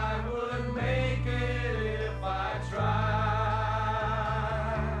I would make it if I tried.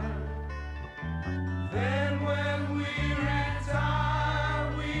 Then when we retire,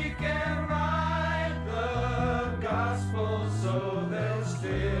 we can write the gospel so they'll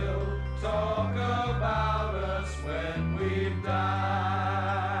still talk about us when we've died.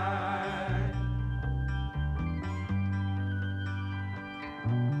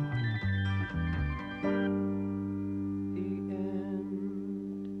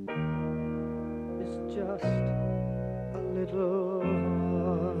 Just a little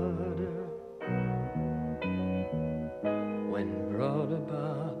harder when brought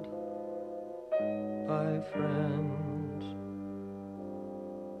about by friends.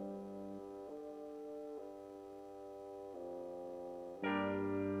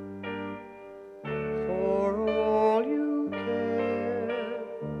 For all you care,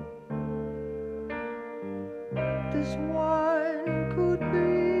 this wine could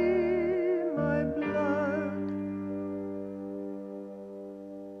be my blood.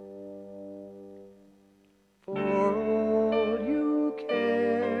 For all you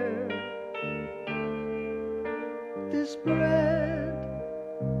care, this bread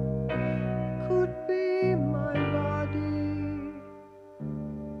could be my body.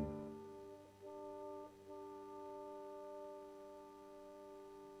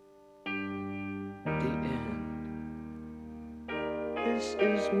 The end. This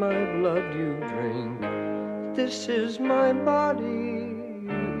is my blood you drink. This is my body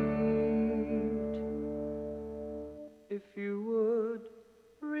you eat. If you would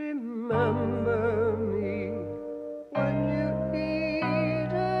remember me when you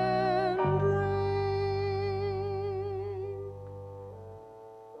eat and drink.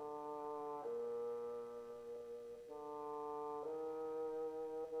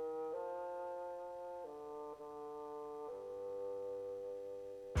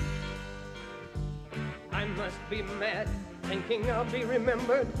 I must be mad, thinking I'll be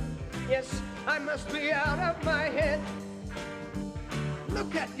remembered Yes, I must be out of my head.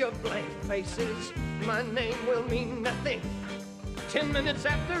 Look at your blank faces. My name will mean nothing 10 minutes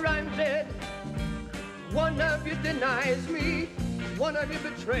after I'm dead. One of you denies me, one of you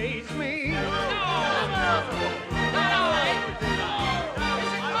betrays me.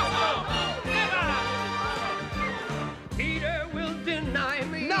 Peter will deny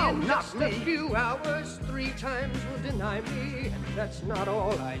me. No, in not just me. a few hours, 3 times will deny me. And that's not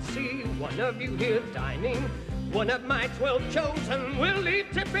all I see. One of you here dining, one of my 12 chosen will leave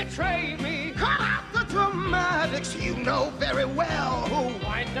to betray me. Cut out the dramatics, you know very well who.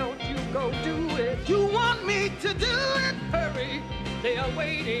 Why don't you go do it? You want me to do it? Hurry, they are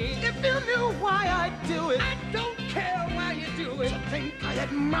waiting. If you knew why I do it. I don't care why you do it. To think I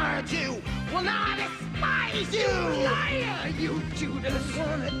admired you, well now I despise you. Liar, you Judas. You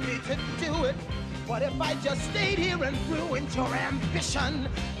wanted me to do it. What if I just stayed here and ruined your ambition?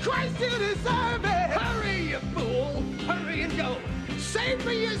 Christ, you deserve it. Hurry, you fool. Hurry and go. Save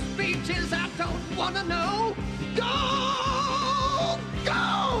me your speeches, I don't want to know. Go!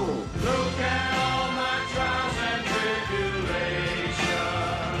 Go! Look at all my trials and tribulations,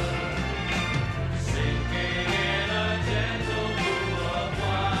 sinking in a gentle pool of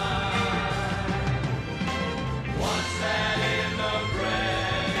wine. Once that in the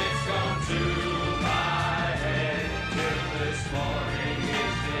bread, it's gone to my head. Till this morning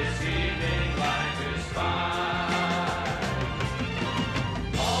is this evening light is fine.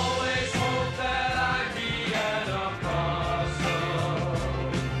 Always hope that I'd be an apostle.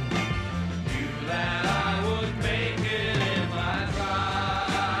 Knew that I would make it if I tried.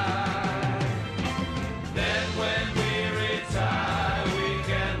 Then when we retire, we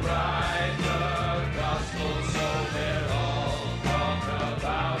can write the gospel so they'll all talk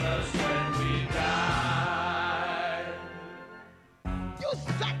about us when we die. You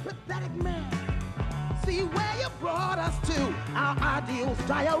sympathetic man. See where you brought us to. Our ideals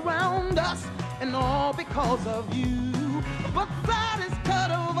die around us, and all because of you. But that is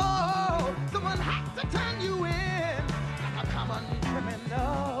cut of all. Someone had to turn you in like a common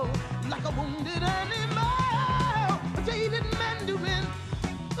criminal, like a wounded animal. A jaded mandarin,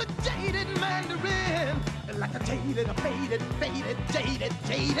 a jaded mandarin, like a jaded,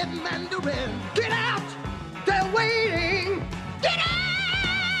 jaded mandarin. Get out! They're waiting! Get out!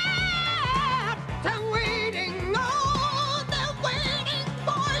 They're waiting! No! They're waiting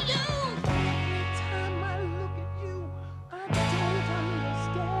for you! Every time I look at you, I don't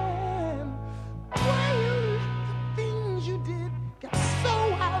understand why you let the things you did get so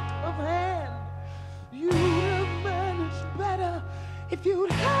out of hand. You'd have managed better if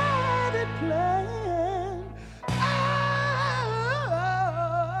you'd had it planned.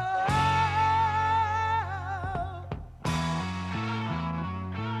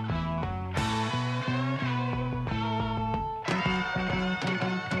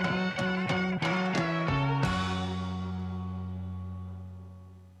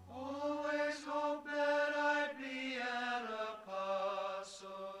 Always hope that I'd be an apostle.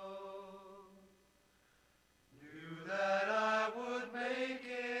 Knew that I would make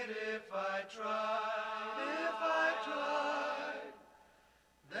it if I tried. If I tried.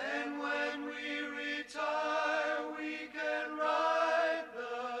 Then when we retire, we can write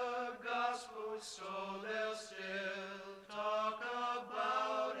the gospel so they'll still talk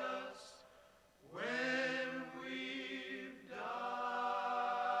about us when we've died.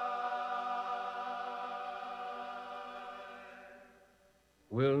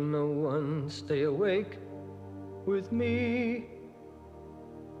 Will no one stay awake with me?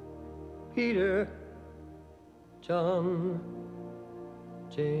 Peter, John,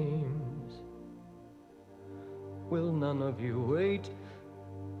 James. Will none of you wait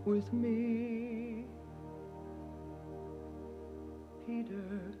with me?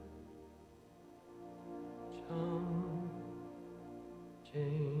 Peter, John,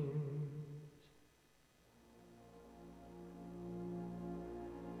 James.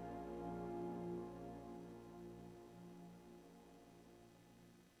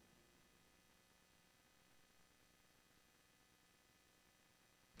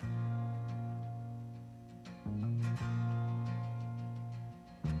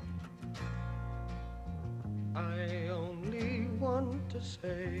 I only want to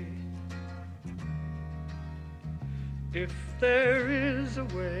say, if there is a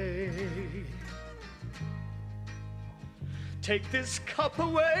way, take this cup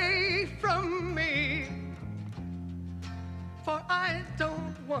away from me, for I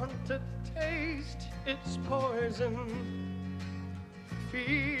don't want to taste its poison.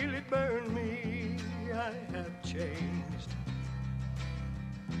 Feel it burn me, I have changed.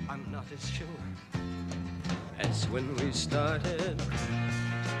 I'm not as sure as when we started.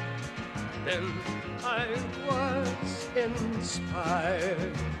 Then I was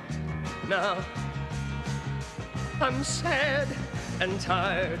inspired. Now I'm sad and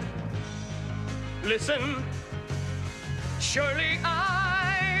tired. Listen, surely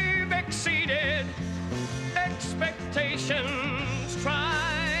I've exceeded expectations.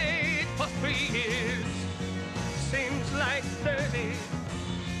 Tried for 3 years, seems like 30.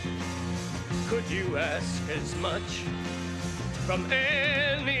 Could you ask as much from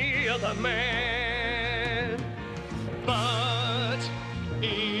any other man? But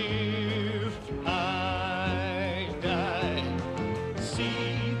if I die,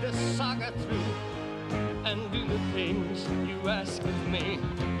 see the saga through and do the things you ask of me.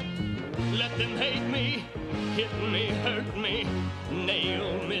 Let them hate me, hit me, hurt me,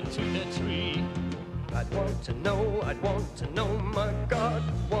 nail me to the tree. I'd want to know, my God.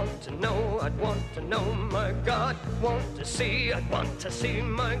 Want to know, I'd want to know, my God. Want to see, I'd want to see,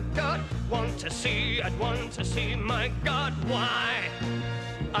 my God. Want to see, I'd want to see, my God. Why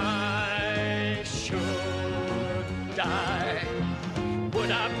I should die?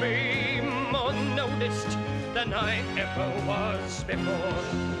 Would I be more noticed than I ever was before?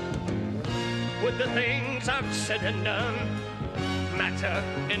 Would the things I've said and done matter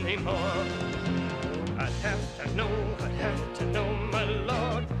anymore? I'd have to know, my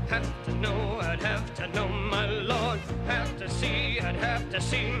Lord. Have to know, I'd have to know, my Lord. Have to see, I'd have to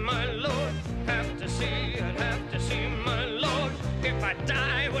see, my Lord. Have to see, I'd have to see, my Lord. If I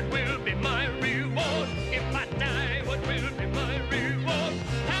die, what will be my reward? If I die, what will be my reward?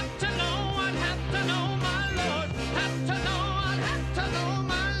 Have to know, I'd have to know, my Lord. Have to know, I'd have to know,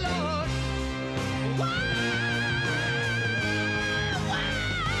 my Lord. Why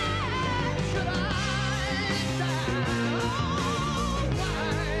should I die?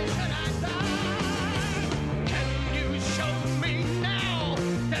 Why should I die? Can you show me now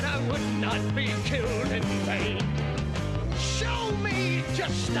that I would not be killed in vain? Show me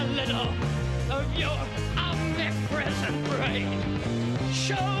just a little of your omnipresent brain.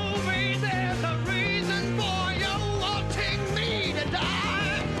 Show me there's a reason for you wanting me to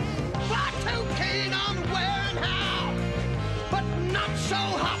die. Far too keen on where and how, but not so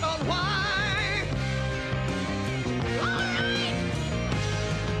hot on why. All right.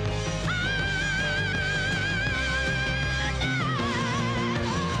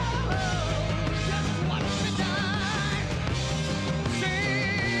 Just watch me die.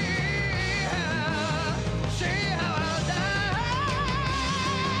 See how I'll die.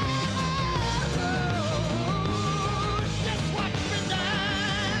 Just watch me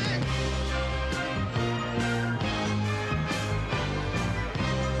die.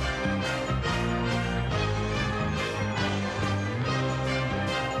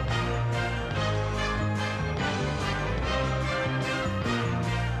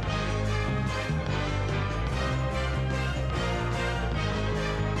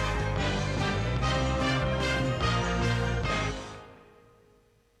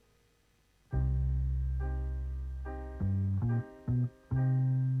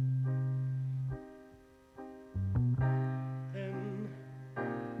 Then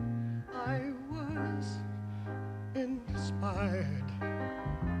I was inspired.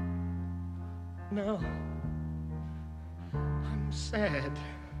 Now I'm sad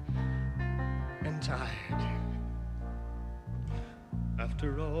and tired.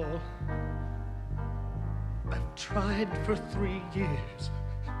 After all, I've tried for 3 years.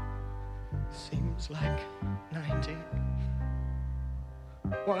 Seems like 90.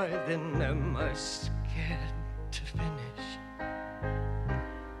 Why then am I scared to finish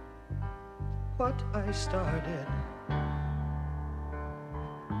what I started?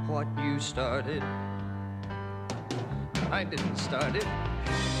 What you started, I didn't start it.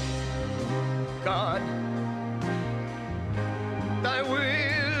 God, thy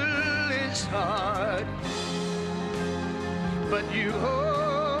will is hard, but you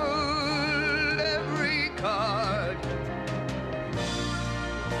hold every card.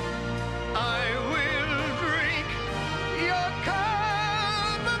 I will drink your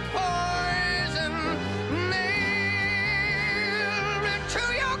cup of poison, nail it to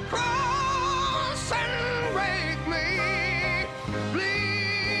your cross and break me, bleed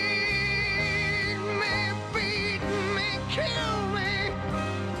me, beat me, kill me,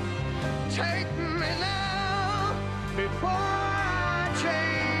 take me now before I change.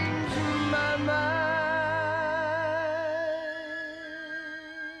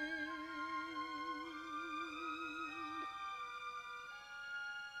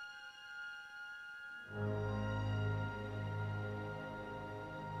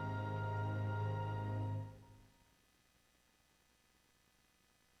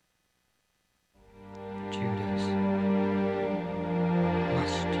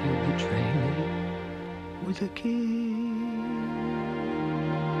 to keep.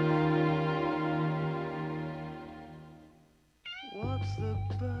 What's the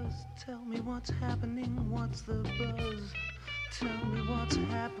buzz? Tell me what's happening. What's the buzz? Tell me what's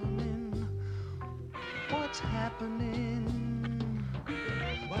happening. What's happening?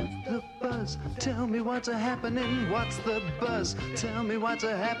 What's the buzz? Tell me what's happening. What's the buzz? Tell me what's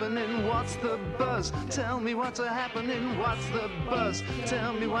happening. What's the buzz? Tell me what's happening. What's the buzz?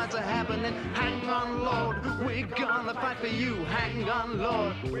 Tell me what's happening. Hang on, Lord, we're gonna fight for you. Hang on,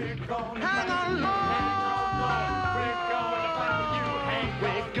 Lord, we're gonna hang on, Lord, we're gonna fight for you.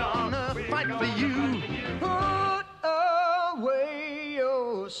 We're gonna fight for you. Put away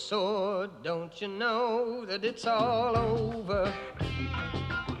your sword. Don't you know that it's all over?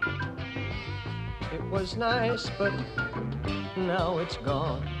 It was nice, but now it's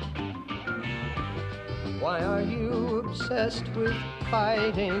gone. Why are you obsessed with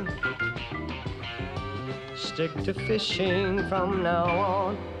fighting? Stick to fishing from now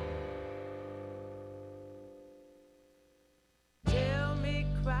on. Tell me,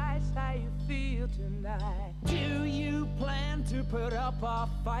 Christ, how you feel tonight. Do you plan to put up a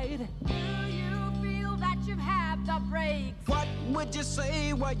fight? Do you feel that you've had the break? What would you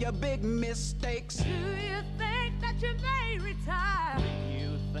say were your big mistakes? Do you think that you may retire?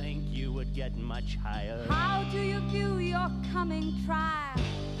 You think you would get much higher? How do you view your coming trial?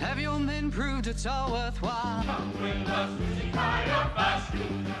 Have your men proved it's all worthwhile? Come with us to see Caiaphas.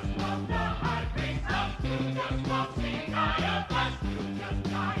 You just want the high priest up. You just want to see Caiaphas. You just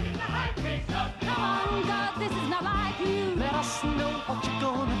die in the high priest up. Come on, God, this is not like you. Let us know what you're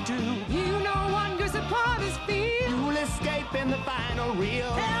gonna do. You know wonders upon his feet. You'll escape in the final reel.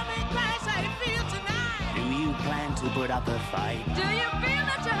 Tell me, Christ, how you feel tonight. Do you plan to put up a fight? Do you feel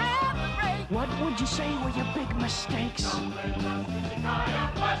that you have the break? What would you say were your big mistakes? Come with us to see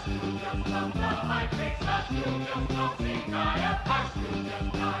Caiaphas. You just want the high priest up. You just want to see Caiaphas. You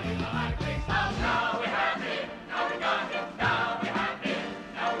just die in the high priest up. Now we have him. Now we got him. Now we have him.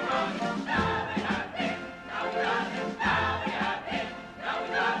 Now we got him. Now we have him. Now we got him. Now we have him. Now we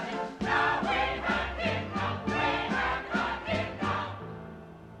got him. Now we have him. Now we have got him. Now.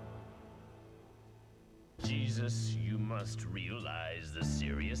 Jesus, you must realize the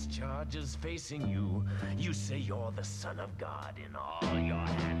serious charges facing you. You say you're the Son of God in all your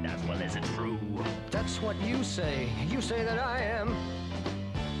hand, as well as it's true. That's what you say. You say that I am.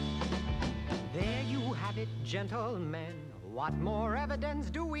 There you have it, gentlemen. What more evidence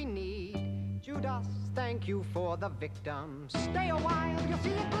do we need? Judas, thank you for the victim. Stay a while, you'll see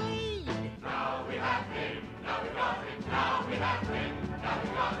it bleed. Now we have him. Now we got him. Now we have him. Now we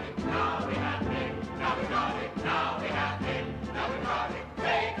got him. Now we have him. Now we got him. Now we have him. Now we got him.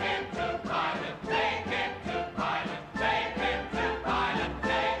 Take him to Pilate. Take him to Pilate. Take him to Pilate.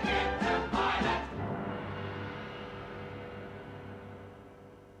 Take him to Pilate.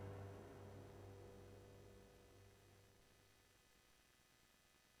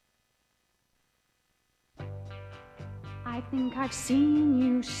 I think I've seen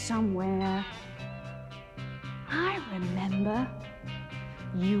you somewhere. I remember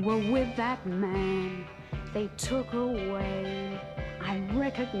you were with that man they took away. I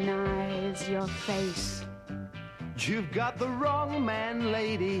recognize your face. You've got the wrong man,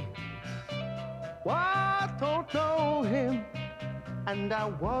 lady. Well, I don't know him, and I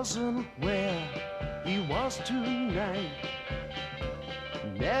wasn't where he was tonight.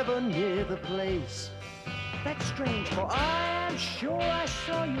 Never near the place. That's strange, for I'm sure I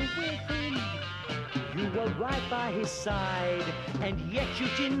saw you with him. You were right by his side, and yet you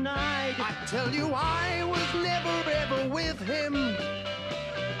denied. I tell you, I was never ever with him.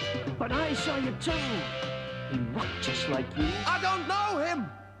 But I saw you too. He looked just like you. I don't know him.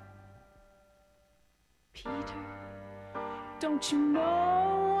 Peter, don't you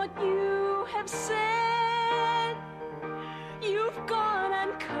know what you have said? You've gone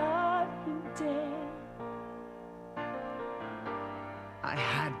and cut him dead. I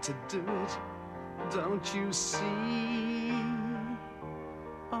had to do it, don't you see?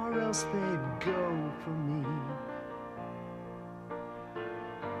 Or else they'd go for me.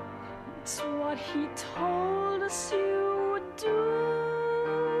 It's what he told us you would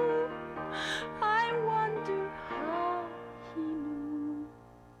do. I wonder how he knew.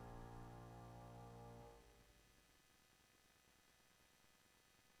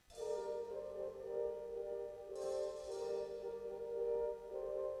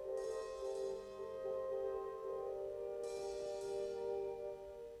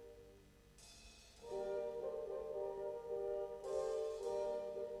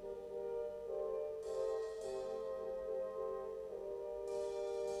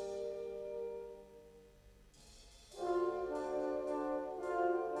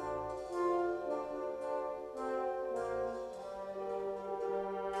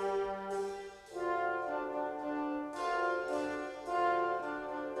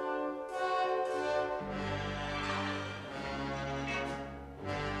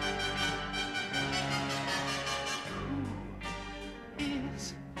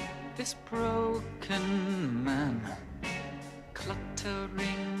 this broken man,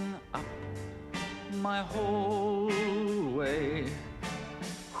 cluttering up my whole way.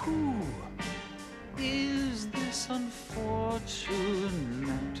 Who is this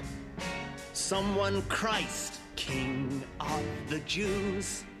unfortunate? Someone Christ, King of the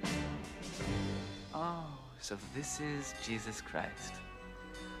Jews. Oh, so this is Jesus Christ.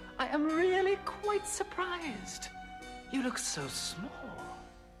 I am really quite surprised. You look so small.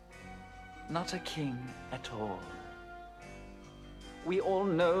 Not a king at all. We all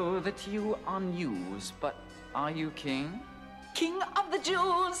know that you are news, but are you king? King of the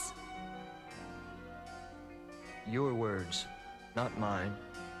Jews! Your words, not mine.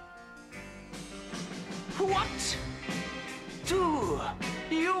 What do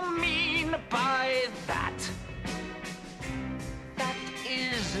you mean by that? That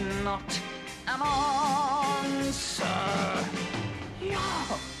is not an answer.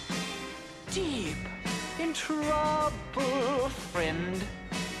 You're deep in trouble, friend.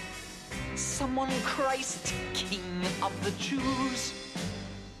 Someone Christ, King of the Jews.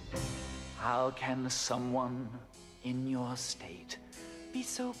 How can someone in your state be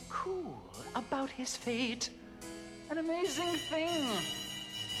so cool about his fate? An amazing thing,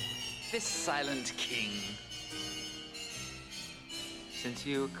 this silent king. Since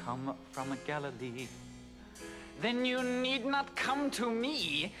you come from Galilee, then you need not come to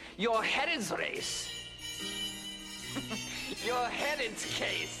me. Your head is race. Your head is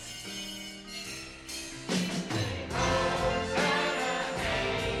case.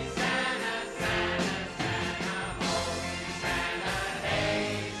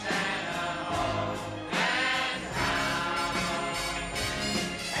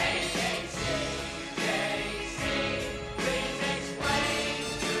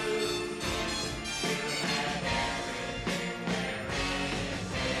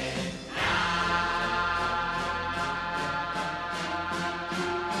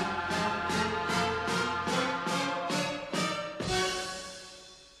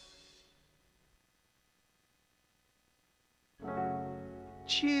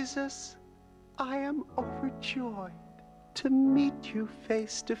 Jesus, I am overjoyed to meet you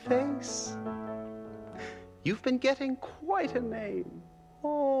face to face. You've been getting quite a name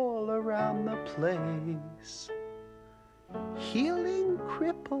all around the place. Healing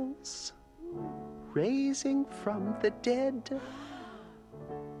cripples, raising from the dead.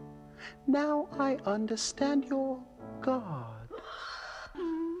 Now I understand your God.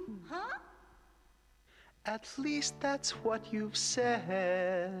 Huh? At least that's what you've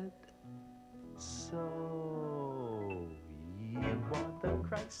said. So you are the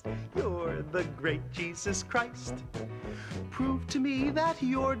Christ, you're the great Jesus Christ. Prove to me that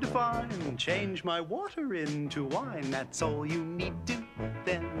you're divine. Change my water into wine. That's all you need to,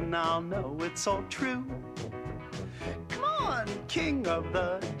 then I'll know it's all true. Come on, King of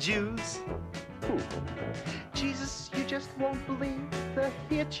the Jews. Ooh. Jesus, you just won't believe the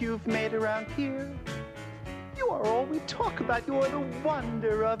hit you've made around here. You are all we talk about. You're the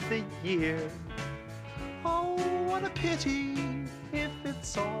wonder of the year. Oh, what a pity if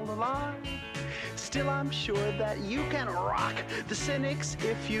it's all a lie. Still, I'm sure that you can rock the cynics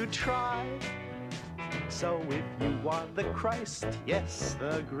if you try. So if you are the Christ, yes,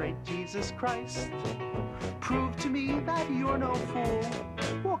 the great Jesus Christ, prove to me that you're no fool.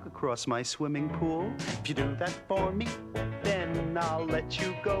 Walk across my swimming pool. If you do that for me, then I'll let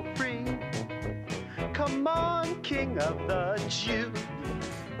you go free. Come on, King of the Jews.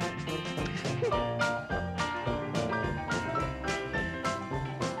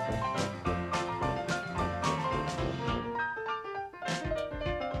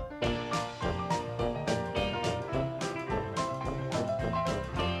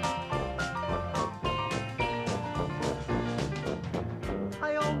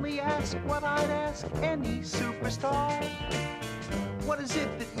 I only ask what I'd ask any superstar. What is it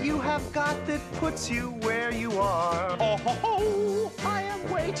that you have got that puts you where you are? Oh, I am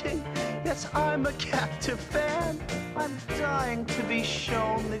waiting. Yes, I'm a captive fan. I'm dying to be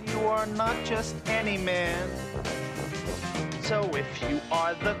shown that you are not just any man. So if you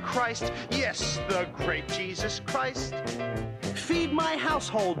are the Christ, yes, the great Jesus Christ, feed my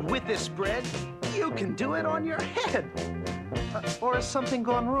household with this bread. You can do it on your head. Or has something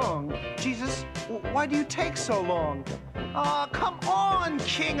gone wrong? Jesus, why do you take so long? Oh, come on,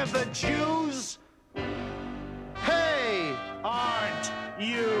 King of the Jews! Hey, aren't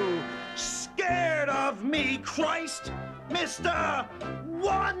you scared of me, Christ? Mr.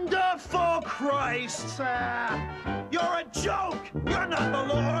 Wonderful Christ! You're a joke! You're not the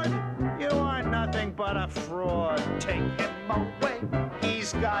Lord! You are nothing but a fraud. Take him away. He's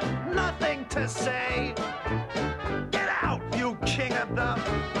he's got nothing to say. Get out, you king of the...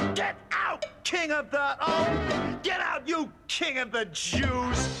 Get out, king of the... Oh, get out, you king of the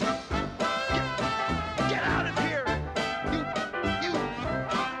Jews. Get out of here. You.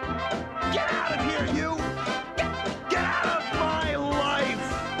 Get out of here, you. Get out of my life.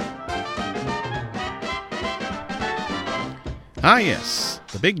 Ah, yes,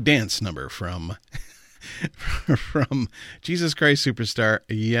 the big dance number from Jesus Christ Superstar.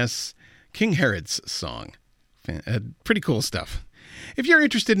 Yes, King Herod's song. Pretty cool stuff. If you're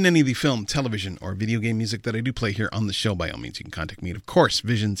interested in any of the film, television, or video game music that I do play here on the show, by all means, you can contact me at, of course,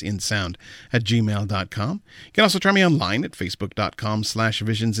 visionsinsound@gmail.com. You can also try me online at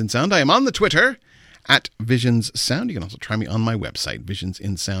facebook.com/visionsinsound. I am on the Twitter at visionssound. You can also try me on my website,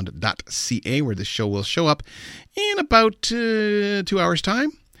 visionsinsound.ca, where this show will show up in about 2 hours'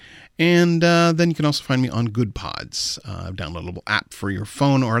 time. And then you can also find me on Good Pods, a downloadable app for your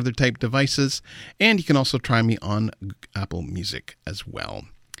phone or other type devices. And you can also try me on Apple Music as well.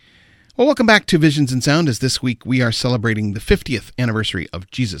 Well, welcome back to Visions in Sound, as this week we are celebrating the 50th anniversary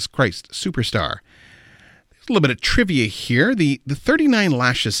of Jesus Christ Superstar. There's a little bit of trivia here. The 39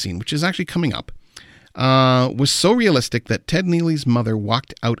 Lashes scene, which is actually coming up, was so realistic that Ted Neely's mother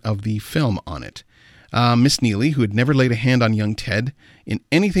walked out of the film on it. Miss Neely, who had never laid a hand on young Ted in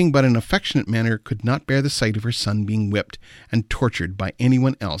anything but an affectionate manner, could not bear the sight of her son being whipped and tortured by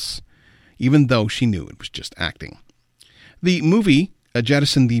anyone else, even though she knew it was just acting. The movie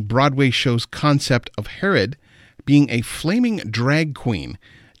jettisoned the Broadway show's concept of Herod being a flaming drag queen.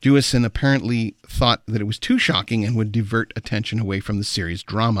 Jewison apparently thought that it was too shocking and would divert attention away from the serious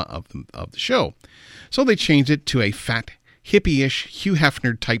drama of the show. So they changed it to a fat, hippie-ish Hugh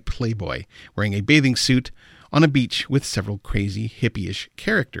Hefner-type playboy wearing a bathing suit on a beach with several crazy hippie-ish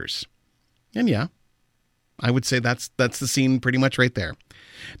characters. And yeah, I would say that's the scene pretty much right there.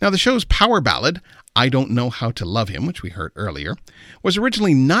 Now, the show's power ballad, I Don't Know How to Love Him, which we heard earlier, was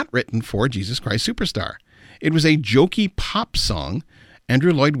originally not written for Jesus Christ Superstar. It was a jokey pop song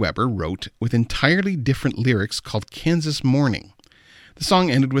Andrew Lloyd Webber wrote with entirely different lyrics called Kansas Morning. The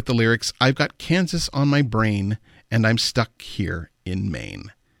song ended with the lyrics, I've got Kansas on my brain, and I'm stuck here in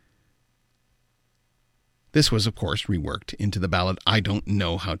Maine. This was, of course, reworked into the ballad I Don't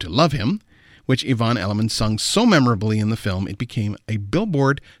Know How to Love Him, which Yvonne Elliman sung so memorably in the film it became a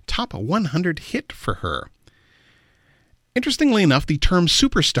Billboard Top 100 hit for her. Interestingly enough, the term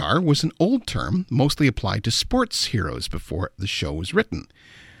superstar was an old term mostly applied to sports heroes before the show was written.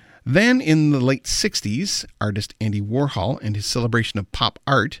 Then, in the late 60s, artist Andy Warhol and his celebration of pop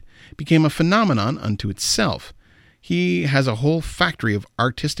art became a phenomenon unto itself. He has a whole factory of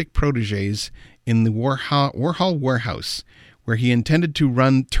artistic protégés in the Warhol warehouse, where he intended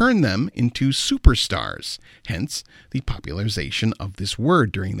to turn them into superstars, hence the popularization of this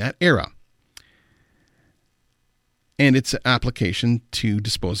word during that era, and its application to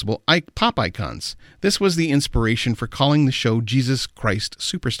disposable pop icons. This was the inspiration for calling the show Jesus Christ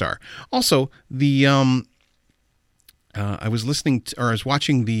Superstar. Also, I was listening to, or I was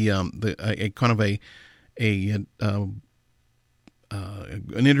watching an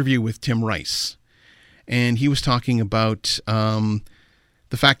interview with Tim Rice, and he was talking about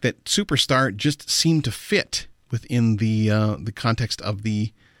the fact that superstar just seemed to fit within the context of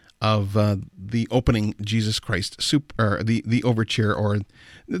the opening Jesus Christ the overture, or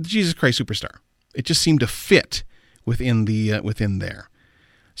the Jesus Christ Superstar. It just seemed to fit within there.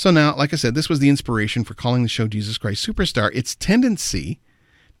 So now, like I said, this was the inspiration for calling the show Jesus Christ Superstar. Its tendency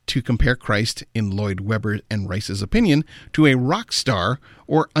to compare Christ, in Lloyd Webber and Rice's opinion, to a rock star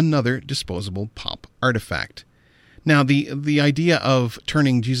or another disposable pop artifact. Now, the idea of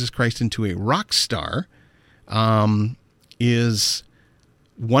turning Jesus Christ into a rock star is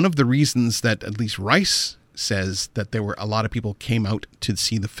one of the reasons that at least Rice says that there were a lot of people came out to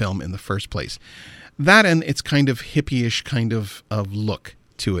see the film in the first place. That and its kind of hippie-ish kind of look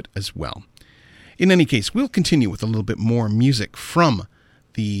to it as well. In any case, we'll continue with a little bit more music from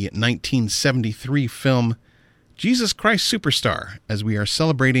the 1973 film Jesus Christ Superstar, as we are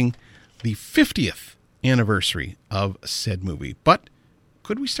celebrating the 50th anniversary of said movie. But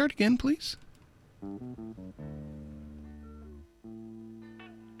could we start again, please?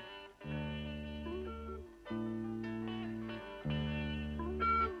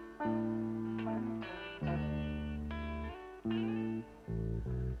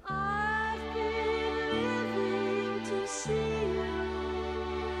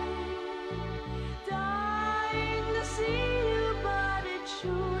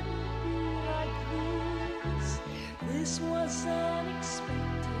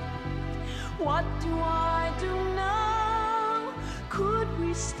 What do I do now? Could we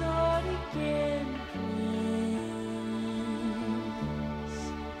we start again, please?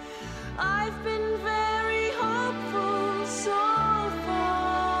 I've been very hopeful so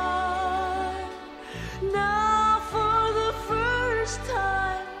far. Now for the first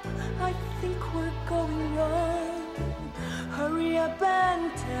time, I think we're going wrong. Hurry up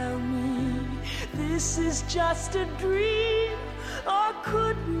and tell me, this is just a dream, or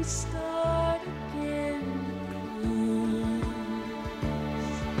could we start again, please?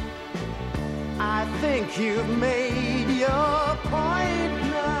 I think you've made your point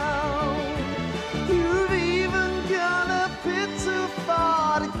now. You've even gone a bit too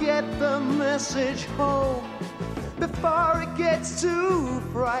far to get the message home. Before it gets too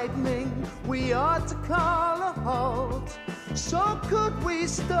frightening, we ought to call a halt. So could we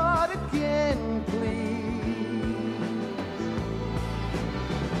start again, please?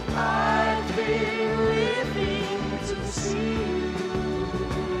 I've been living to see you,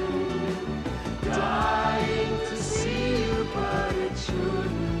 dying to see you, but it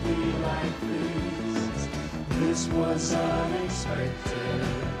shouldn't be like this. This was unexpected.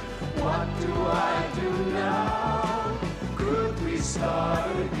 What do I do now? Could we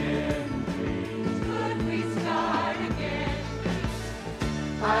start again, please? Could we start again?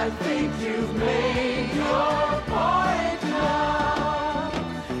 I think you've made your point now.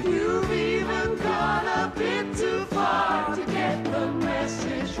 You've even gone a bit too far to get the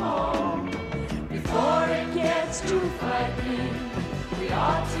message home. Before it gets too frightening, we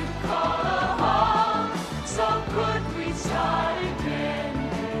ought to call a halt. So could we start again?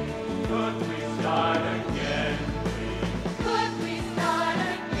 Could we start again, please? Could we start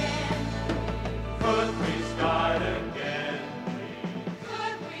again? Could we start again,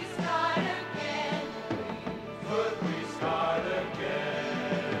 Could we start again? Could we start again?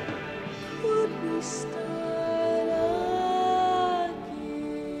 Could we start again?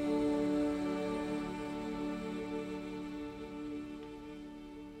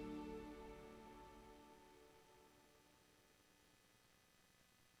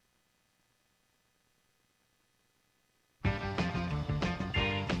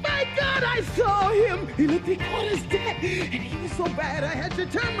 My God, I saw him. He looked 3/4 dead, and he was so bad I had to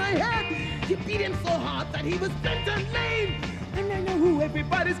turn my head. You beat him so hard that he was bent and lame, and I know who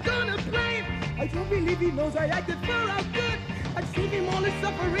everybody's gonna blame. I don't believe he knows I acted for our good. I'd save him all his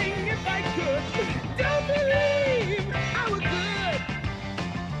suffering if I could. Don't believe I was good,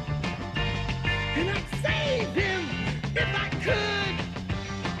 and I'd save him if I could.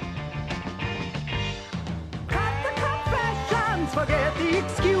 Cut the confessions, forget the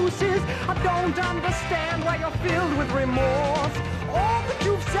excuses. I don't understand why you're filled with remorse. All that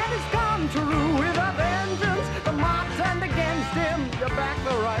you've said has come true with a vengeance. The mob turned against him, you backed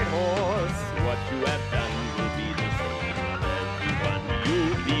the right horse. What you have done will be the same for everyone.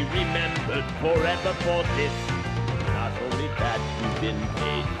 You'll be remembered forever for this. Not only that, you've been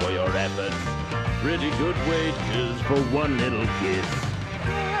paid for your efforts. Pretty good wages for one little kiss.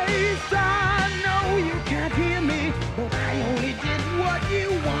 Christ, I know you can't hear me, but I only did what you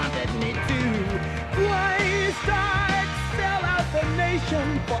wanted me to. Christ, I'd sell out the nation,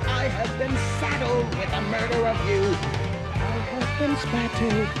 for I have been saddled with the murder of you. I have been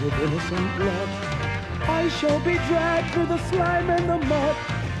spattered with innocent blood. I shall be dragged through the slime and the mud.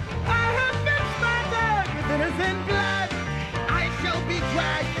 I have been spattered with innocent blood. I shall be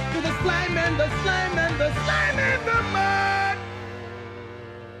dragged through the slime and the slime and the slime and the mud.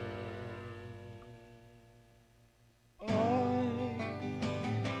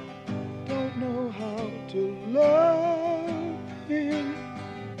 Don't know how to love him.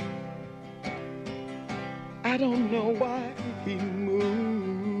 I don't know why he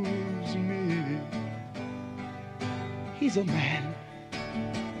moves me. He's a man.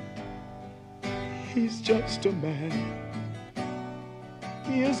 He's just a man.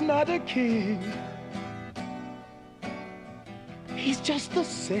 He is not a king. He's just the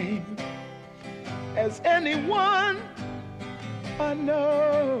same as anyone I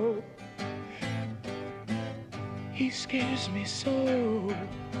know. He scares me so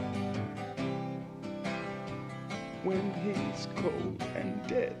when he's cold and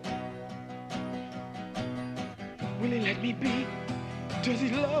dead. Will he let me be? Does he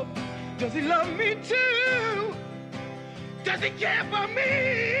love me too? Does he care for me?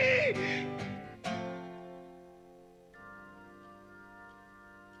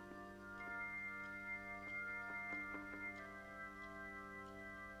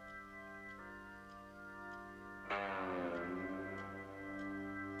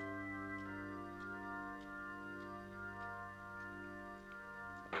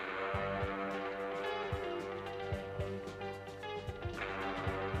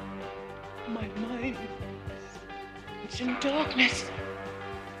 mind is in darkness.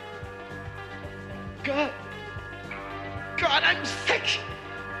 God, I'm sick.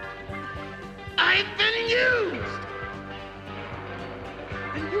 I've been used.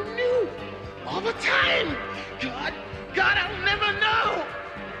 And you knew all the time. God, I'll never know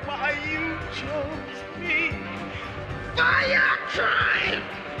why you chose me. For your crime.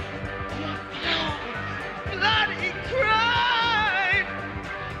 Your bloody crime.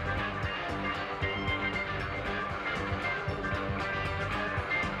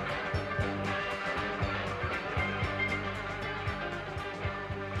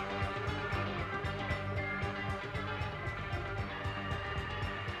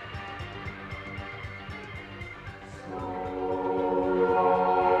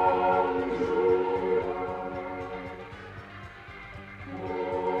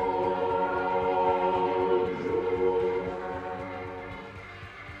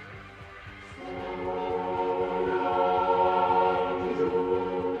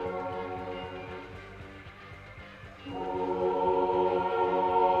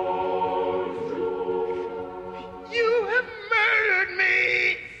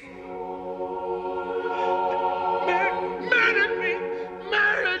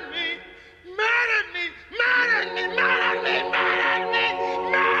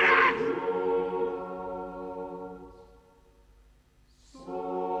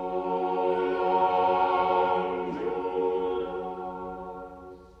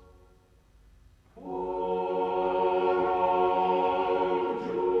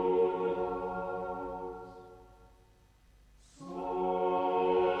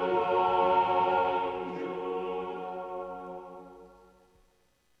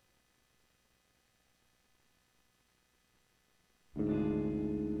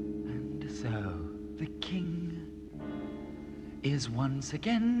 Is once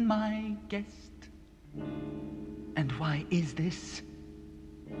again my guest. And why is this?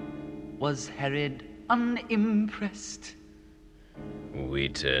 Was Herod unimpressed? We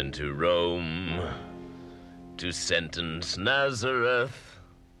turn to Rome to sentence Nazareth.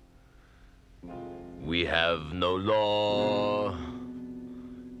 We have no law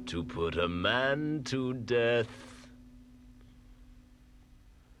to put a man to death.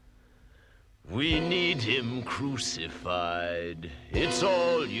 We need him crucified. It's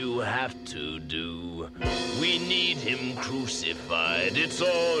all you have to do. We need him crucified. It's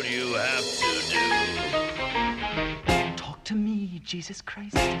all you have to do. Talk to me, Jesus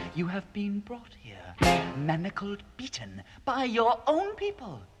Christ. You have been brought here, manacled, beaten by your own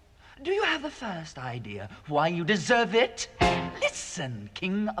people. Do you have the first idea why you deserve it? Listen,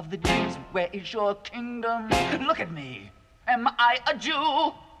 King of the Jews, where is your kingdom? Look at me. Am I a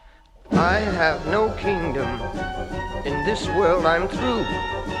Jew? I have no kingdom. In this world I'm through.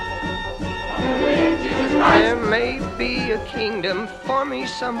 There may be a kingdom for me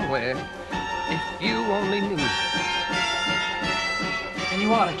somewhere, if you only knew. And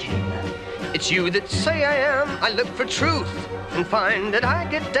you are a king. It's you that say I am. I look for truth and find that I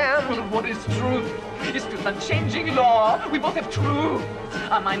get damned. Well, what is truth? Is truth unchanging law? We both have truth.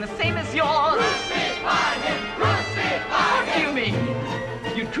 Are mine the same as yours? Crucify him! Crucify What do you mean?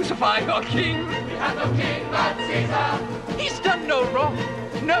 You'd crucify your king? We have no king but Caesar. He's done no wrong.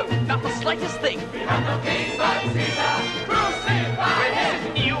 No, not the slightest thing. We have no king but Caesar. Crucify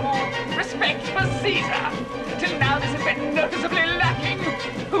him! You respect for Caesar. Till now this has been noticeably lacking.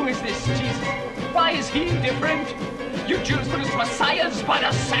 Who is this Jesus? Why is he different? You Jews produce messiahs by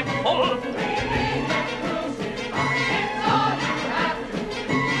the sackful. We need him crucified. It's all you have to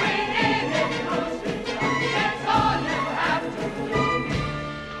do. We need him crucified. It's all you have to do.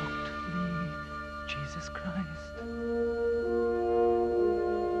 Talk to me, Jesus Christ.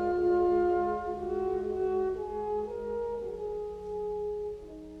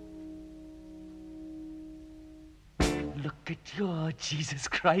 Look at your Jesus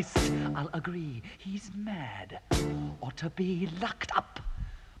Christ. I'll agree, he's mad. Ought to be locked up.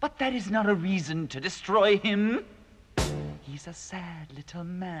 But that is not a reason to destroy him. He's a sad little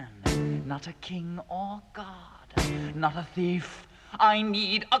man, not a king or God, not a thief. I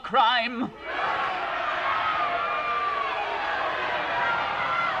need a crime.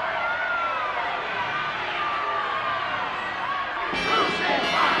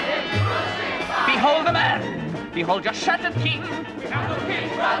 Behold the man! Behold your shattered king! We have no king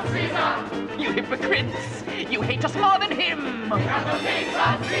but Caesar! You hypocrites! You hate us more than him! We have no king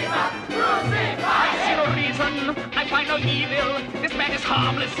but Caesar! Crucify I see him! no reason, I find no evil. This man is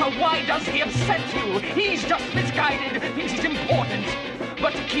harmless, so why does he upset you? He's just misguided, thinks he's important.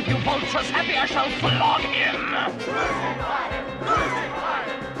 But to keep you vultures happy, I shall flog him! Crucify him! Crucify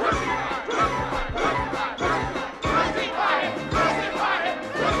him! Crucify him!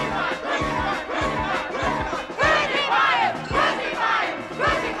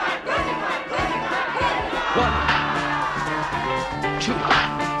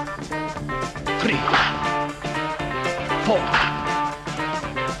 3, 4,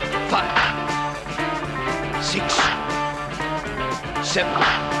 5, 6, 7,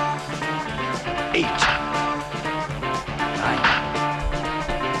 8, 9,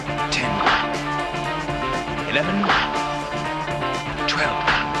 10, 11, 12,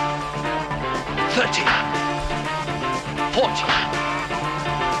 13, 14,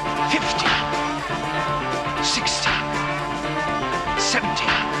 15, 16, 17,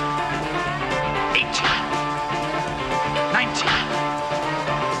 18, 19,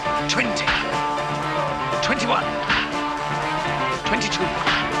 20, 21, 22,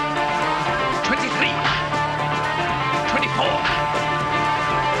 23, 24,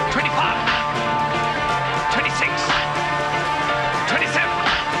 25, 26, 27,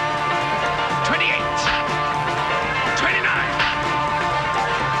 28, 29,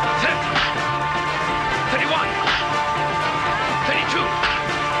 30, 31, 32,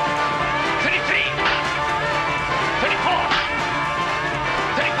 33, 34,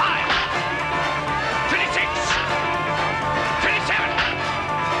 35, 36, 37,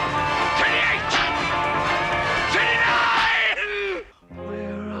 38, 39!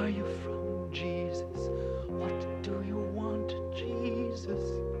 Where are you from, Jesus? What do you want, Jesus?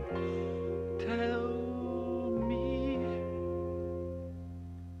 Tell me.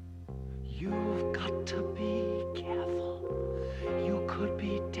 You've got to be careful. You could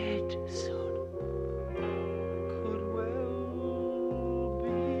be dead soon. Could well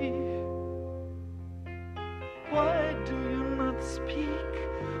be. Why do you not speak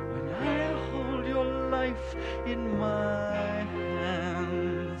when I hold your life in my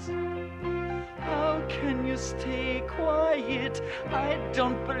hands? How can you stay quiet? I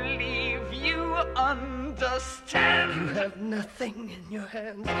don't believe you understand. You have nothing in your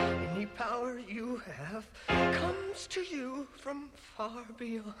hands. Any power you have comes to you from far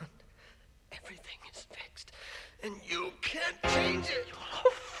beyond. Everything is fixed, and you can't change it. You're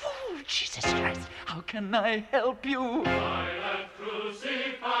a fool, Jesus Christ. How can I help you?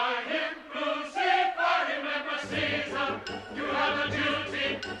 Crucify him, remember Caesar. You have a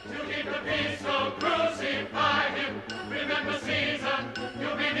duty to keep the peace, so crucify him. Remember Caesar,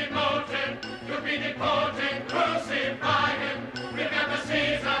 you'll be demoted, crucify him. Remember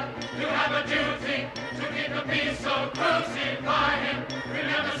Caesar, you have a duty to keep the peace, so crucify him.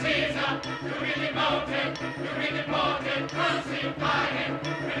 Remember Caesar, you'll be demoted, crucify him.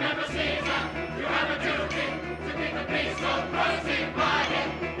 Remember Caesar, you have a duty to keep the peace, so crucify him.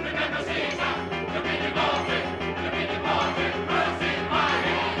 Remember Caesar, you'll be demoted, crucify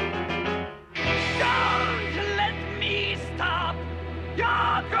him. Don't let me stop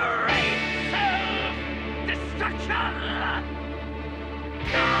your great self-destruction.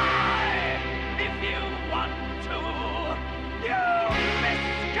 Die if you want to, you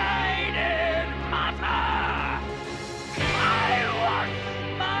misguided martyr. I wash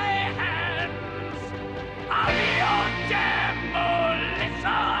my hands of your demolition.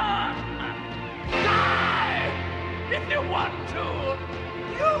 Die if you want to,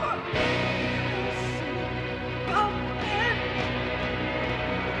 you puppet.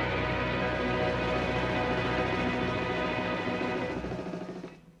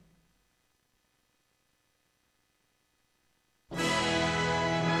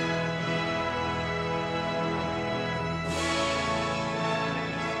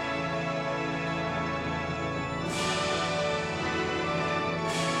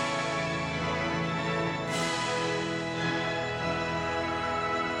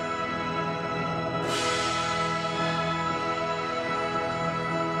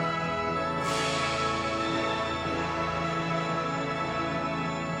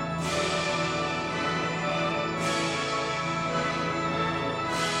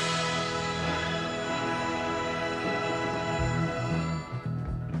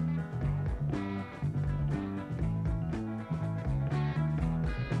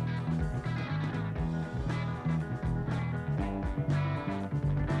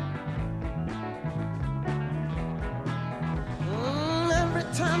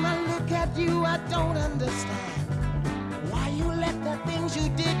 Time I look at you, I don't understand why you let the things you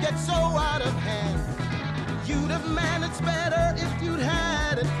did get so out of hand. You'd have managed better if you'd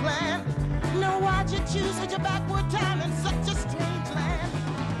had it planned. Now why'd you choose such a backward time in such a strange land?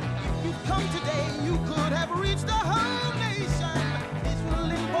 If you'd come today, you could have reached the whole nation.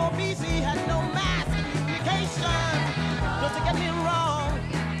 Israel in 4 BC had no mass communication. Don't you get me wrong?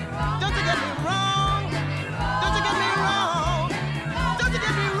 Don't you get me wrong? Don't you get me wrong? Don't you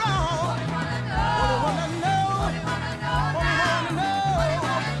get me wrong? Only wanna know. Only wanna know. Only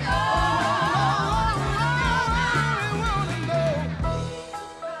wanna know.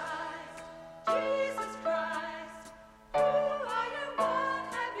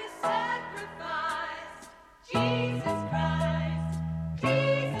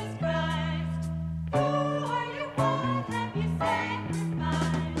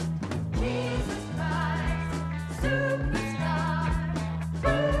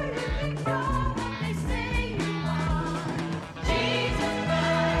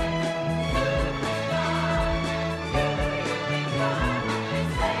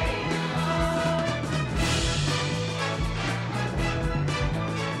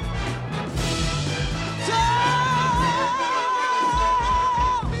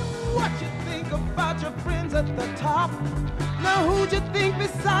 think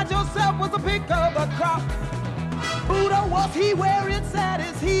besides yourself was a pick of the crop? Buddha, was he where it said?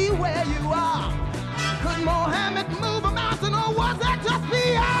 Is he where you are? Could Mohammed move a mountain, or was that just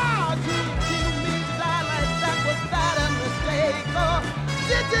PR? You mean to die like that? Was that a mistake? Or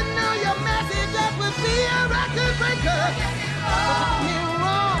did you know your message that would be a record breaker? Did you get me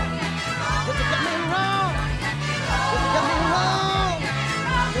wrong? Did you get me wrong? Did you get me wrong?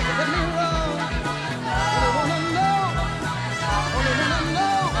 Did you get me wrong? I wanna know. I wanna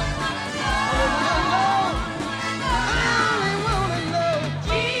know. I wanna know. I only wanna know.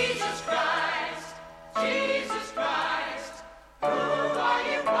 Jesus Christ, Jesus Christ, who are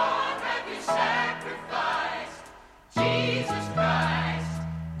you born have you sacrificed? Jesus Christ,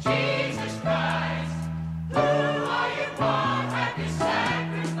 Jesus Christ, who are you born have you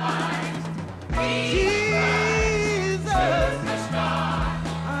sacrificed? Jesus Christ, the star,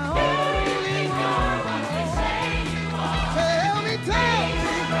 who do you think you are, what they say you are? Tell me, tell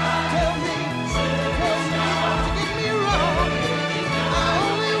me, tell me, don't you get me wrong. I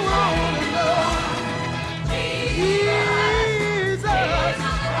only wanna know. Jesus,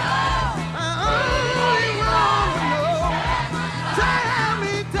 I only wanna know. Tell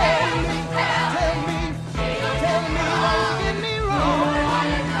me, don't you get me wrong. I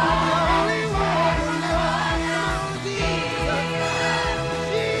only wanna know.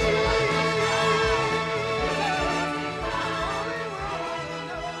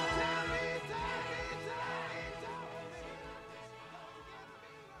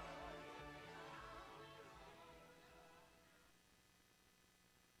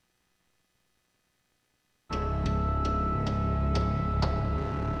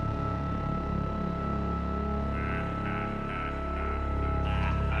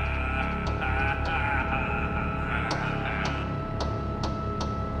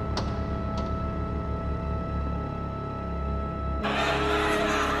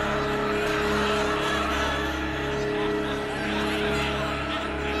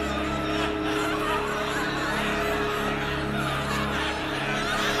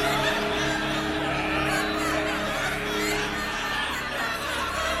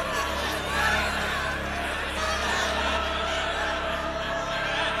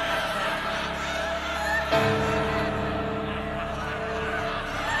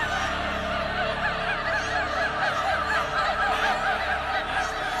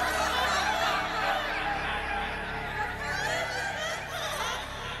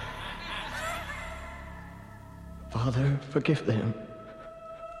 Father, forgive them.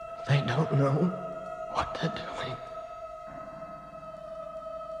 They don't know what they're doing.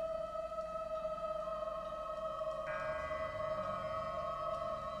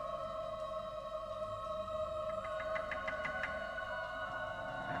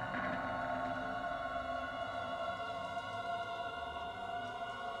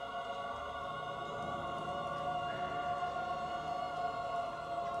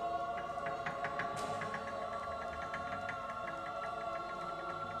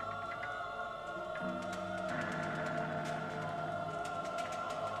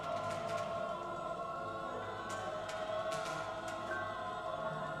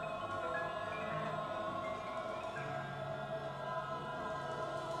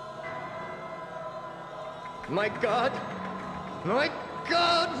 My God,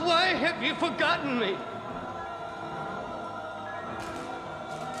 why have you forgotten me?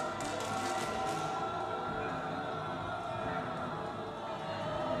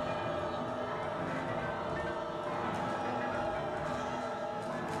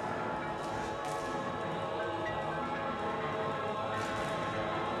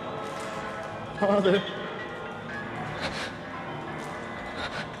 Father,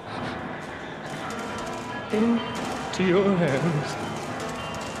 into your hands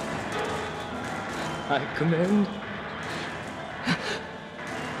I commend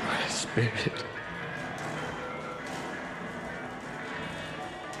my spirit.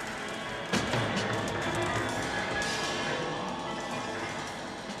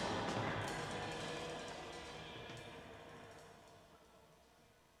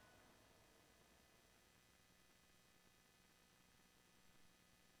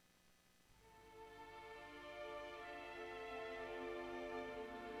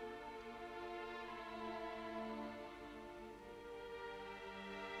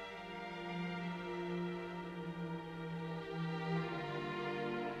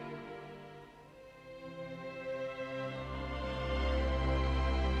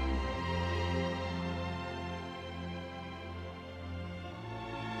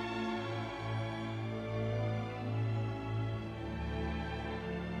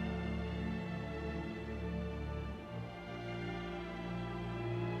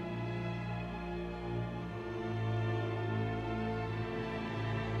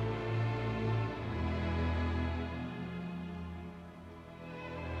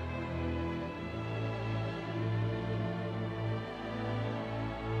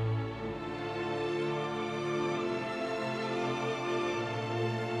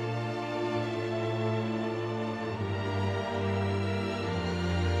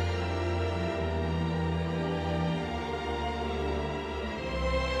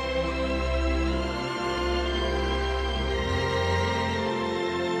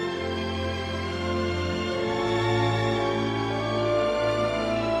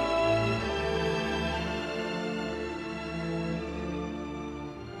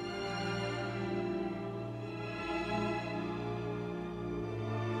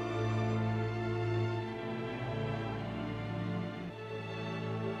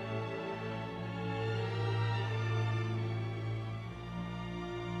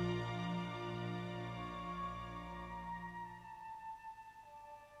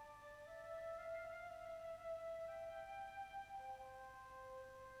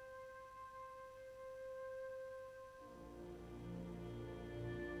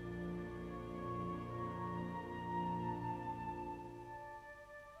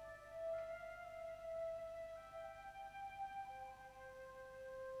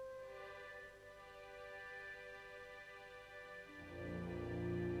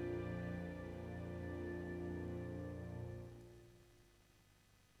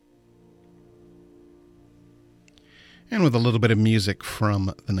 And with a little bit of music from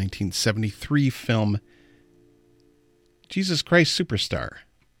the 1973 film Jesus Christ Superstar,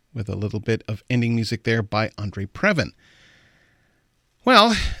 with a little bit of ending music there by Andre Previn.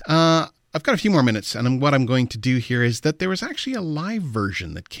 Well, I've got a few more minutes, and what I'm going to do here is that there was actually a live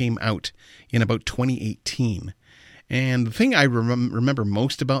version that came out in about 2018. And the thing I remember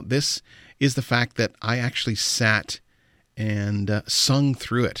most about this is the fact that I actually sat and sung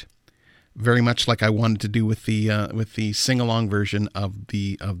through it, very much like I wanted to do with the sing-along version of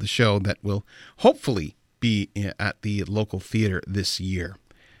the show that will hopefully be at the local theater this year.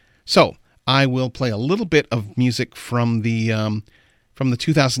 So I will play a little bit of music from the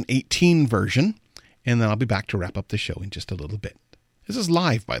 2018 version, and then I'll be back to wrap up the show in just a little bit. This is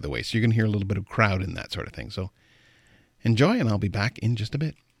live, by the way, so you're going to hear a little bit of crowd and that sort of thing. So enjoy, and I'll be back in just a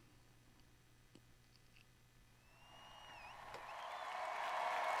bit.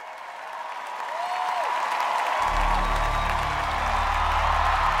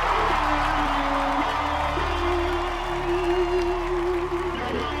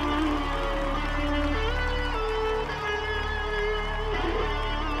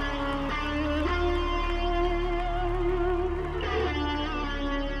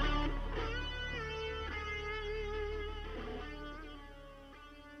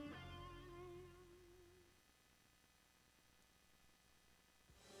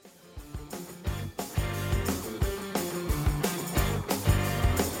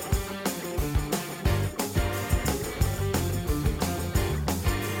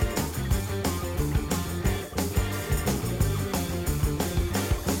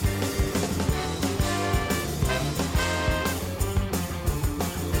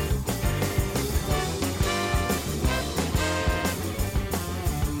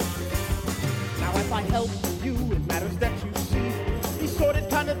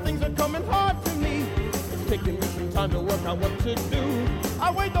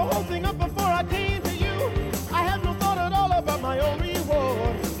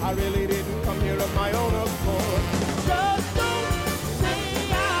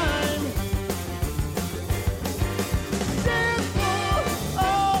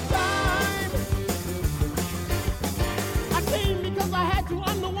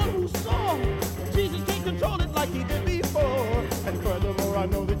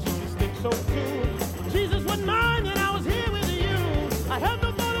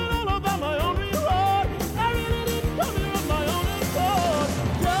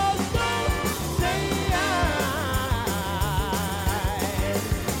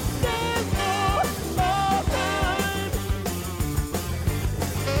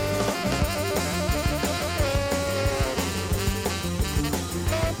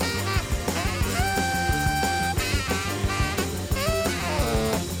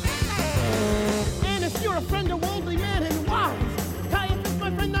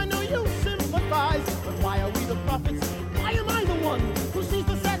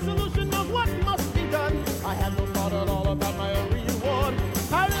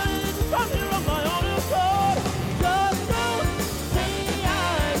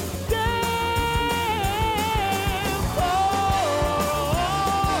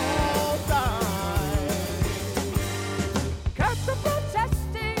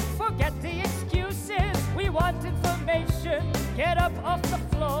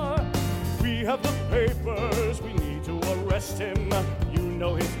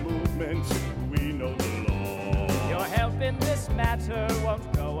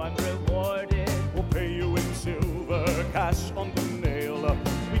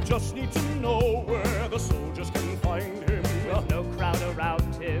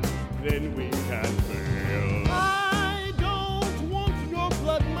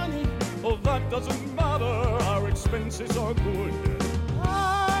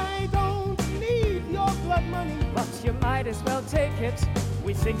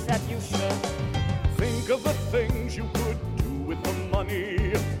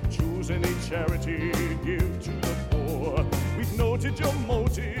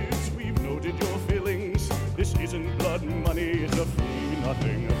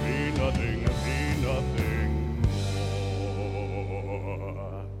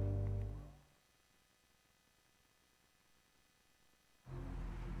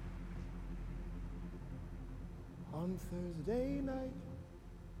 On Thursday night,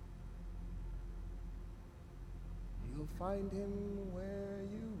 you'll find him where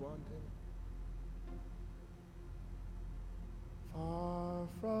you want him, far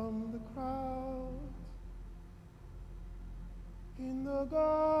from the crowds in the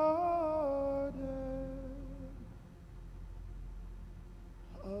garden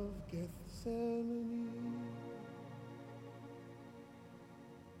of Gethsemane.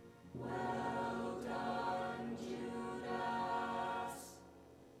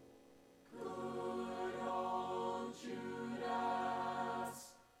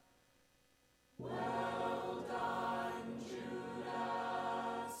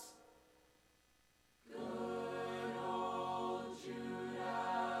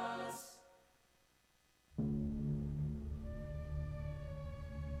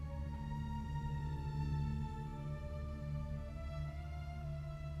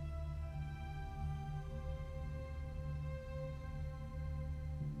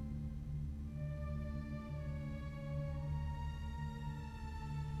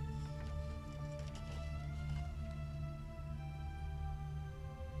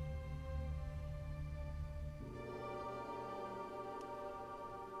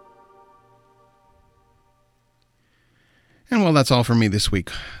 And well, that's all from me this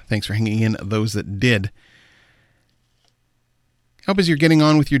week. Thanks for hanging in, those that did. I hope as you're getting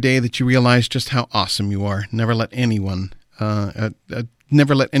on with your day that you realize just how awesome you are. Never let anyone tell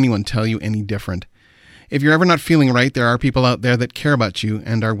you any different. If you're ever not feeling right, there are people out there that care about you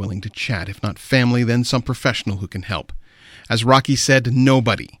and are willing to chat. If not family, then some professional who can help. As Rocky said,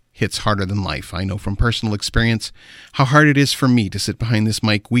 nobody hits harder than life. I know from personal experience how hard it is for me to sit behind this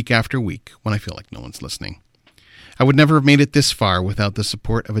mic week after week when I feel like no one's listening. I would never have made it this far without the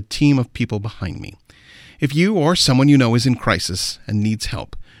support of a team of people behind me. If you or someone you know is in crisis and needs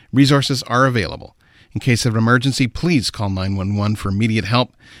help, resources are available. In case of an emergency, please call 911 for immediate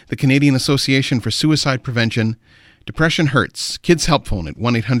help. The Canadian Association for Suicide Prevention, Depression Hurts, Kids Help Phone at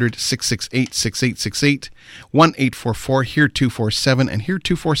 1-800-668-6868, 1-844-HERE247 and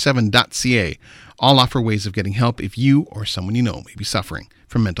HERE247.ca all offer ways of getting help if you or someone you know may be suffering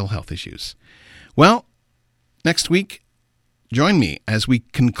from mental health issues. Well, next week, join me as we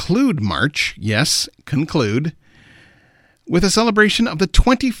conclude March, yes, conclude, with a celebration of the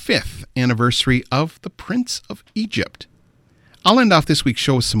 25th anniversary of the Prince of Egypt. I'll end off this week's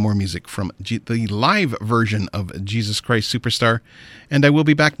show with some more music from the live version of Jesus Christ Superstar, and I will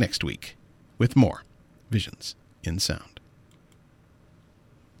be back next week with more Visions in Sound.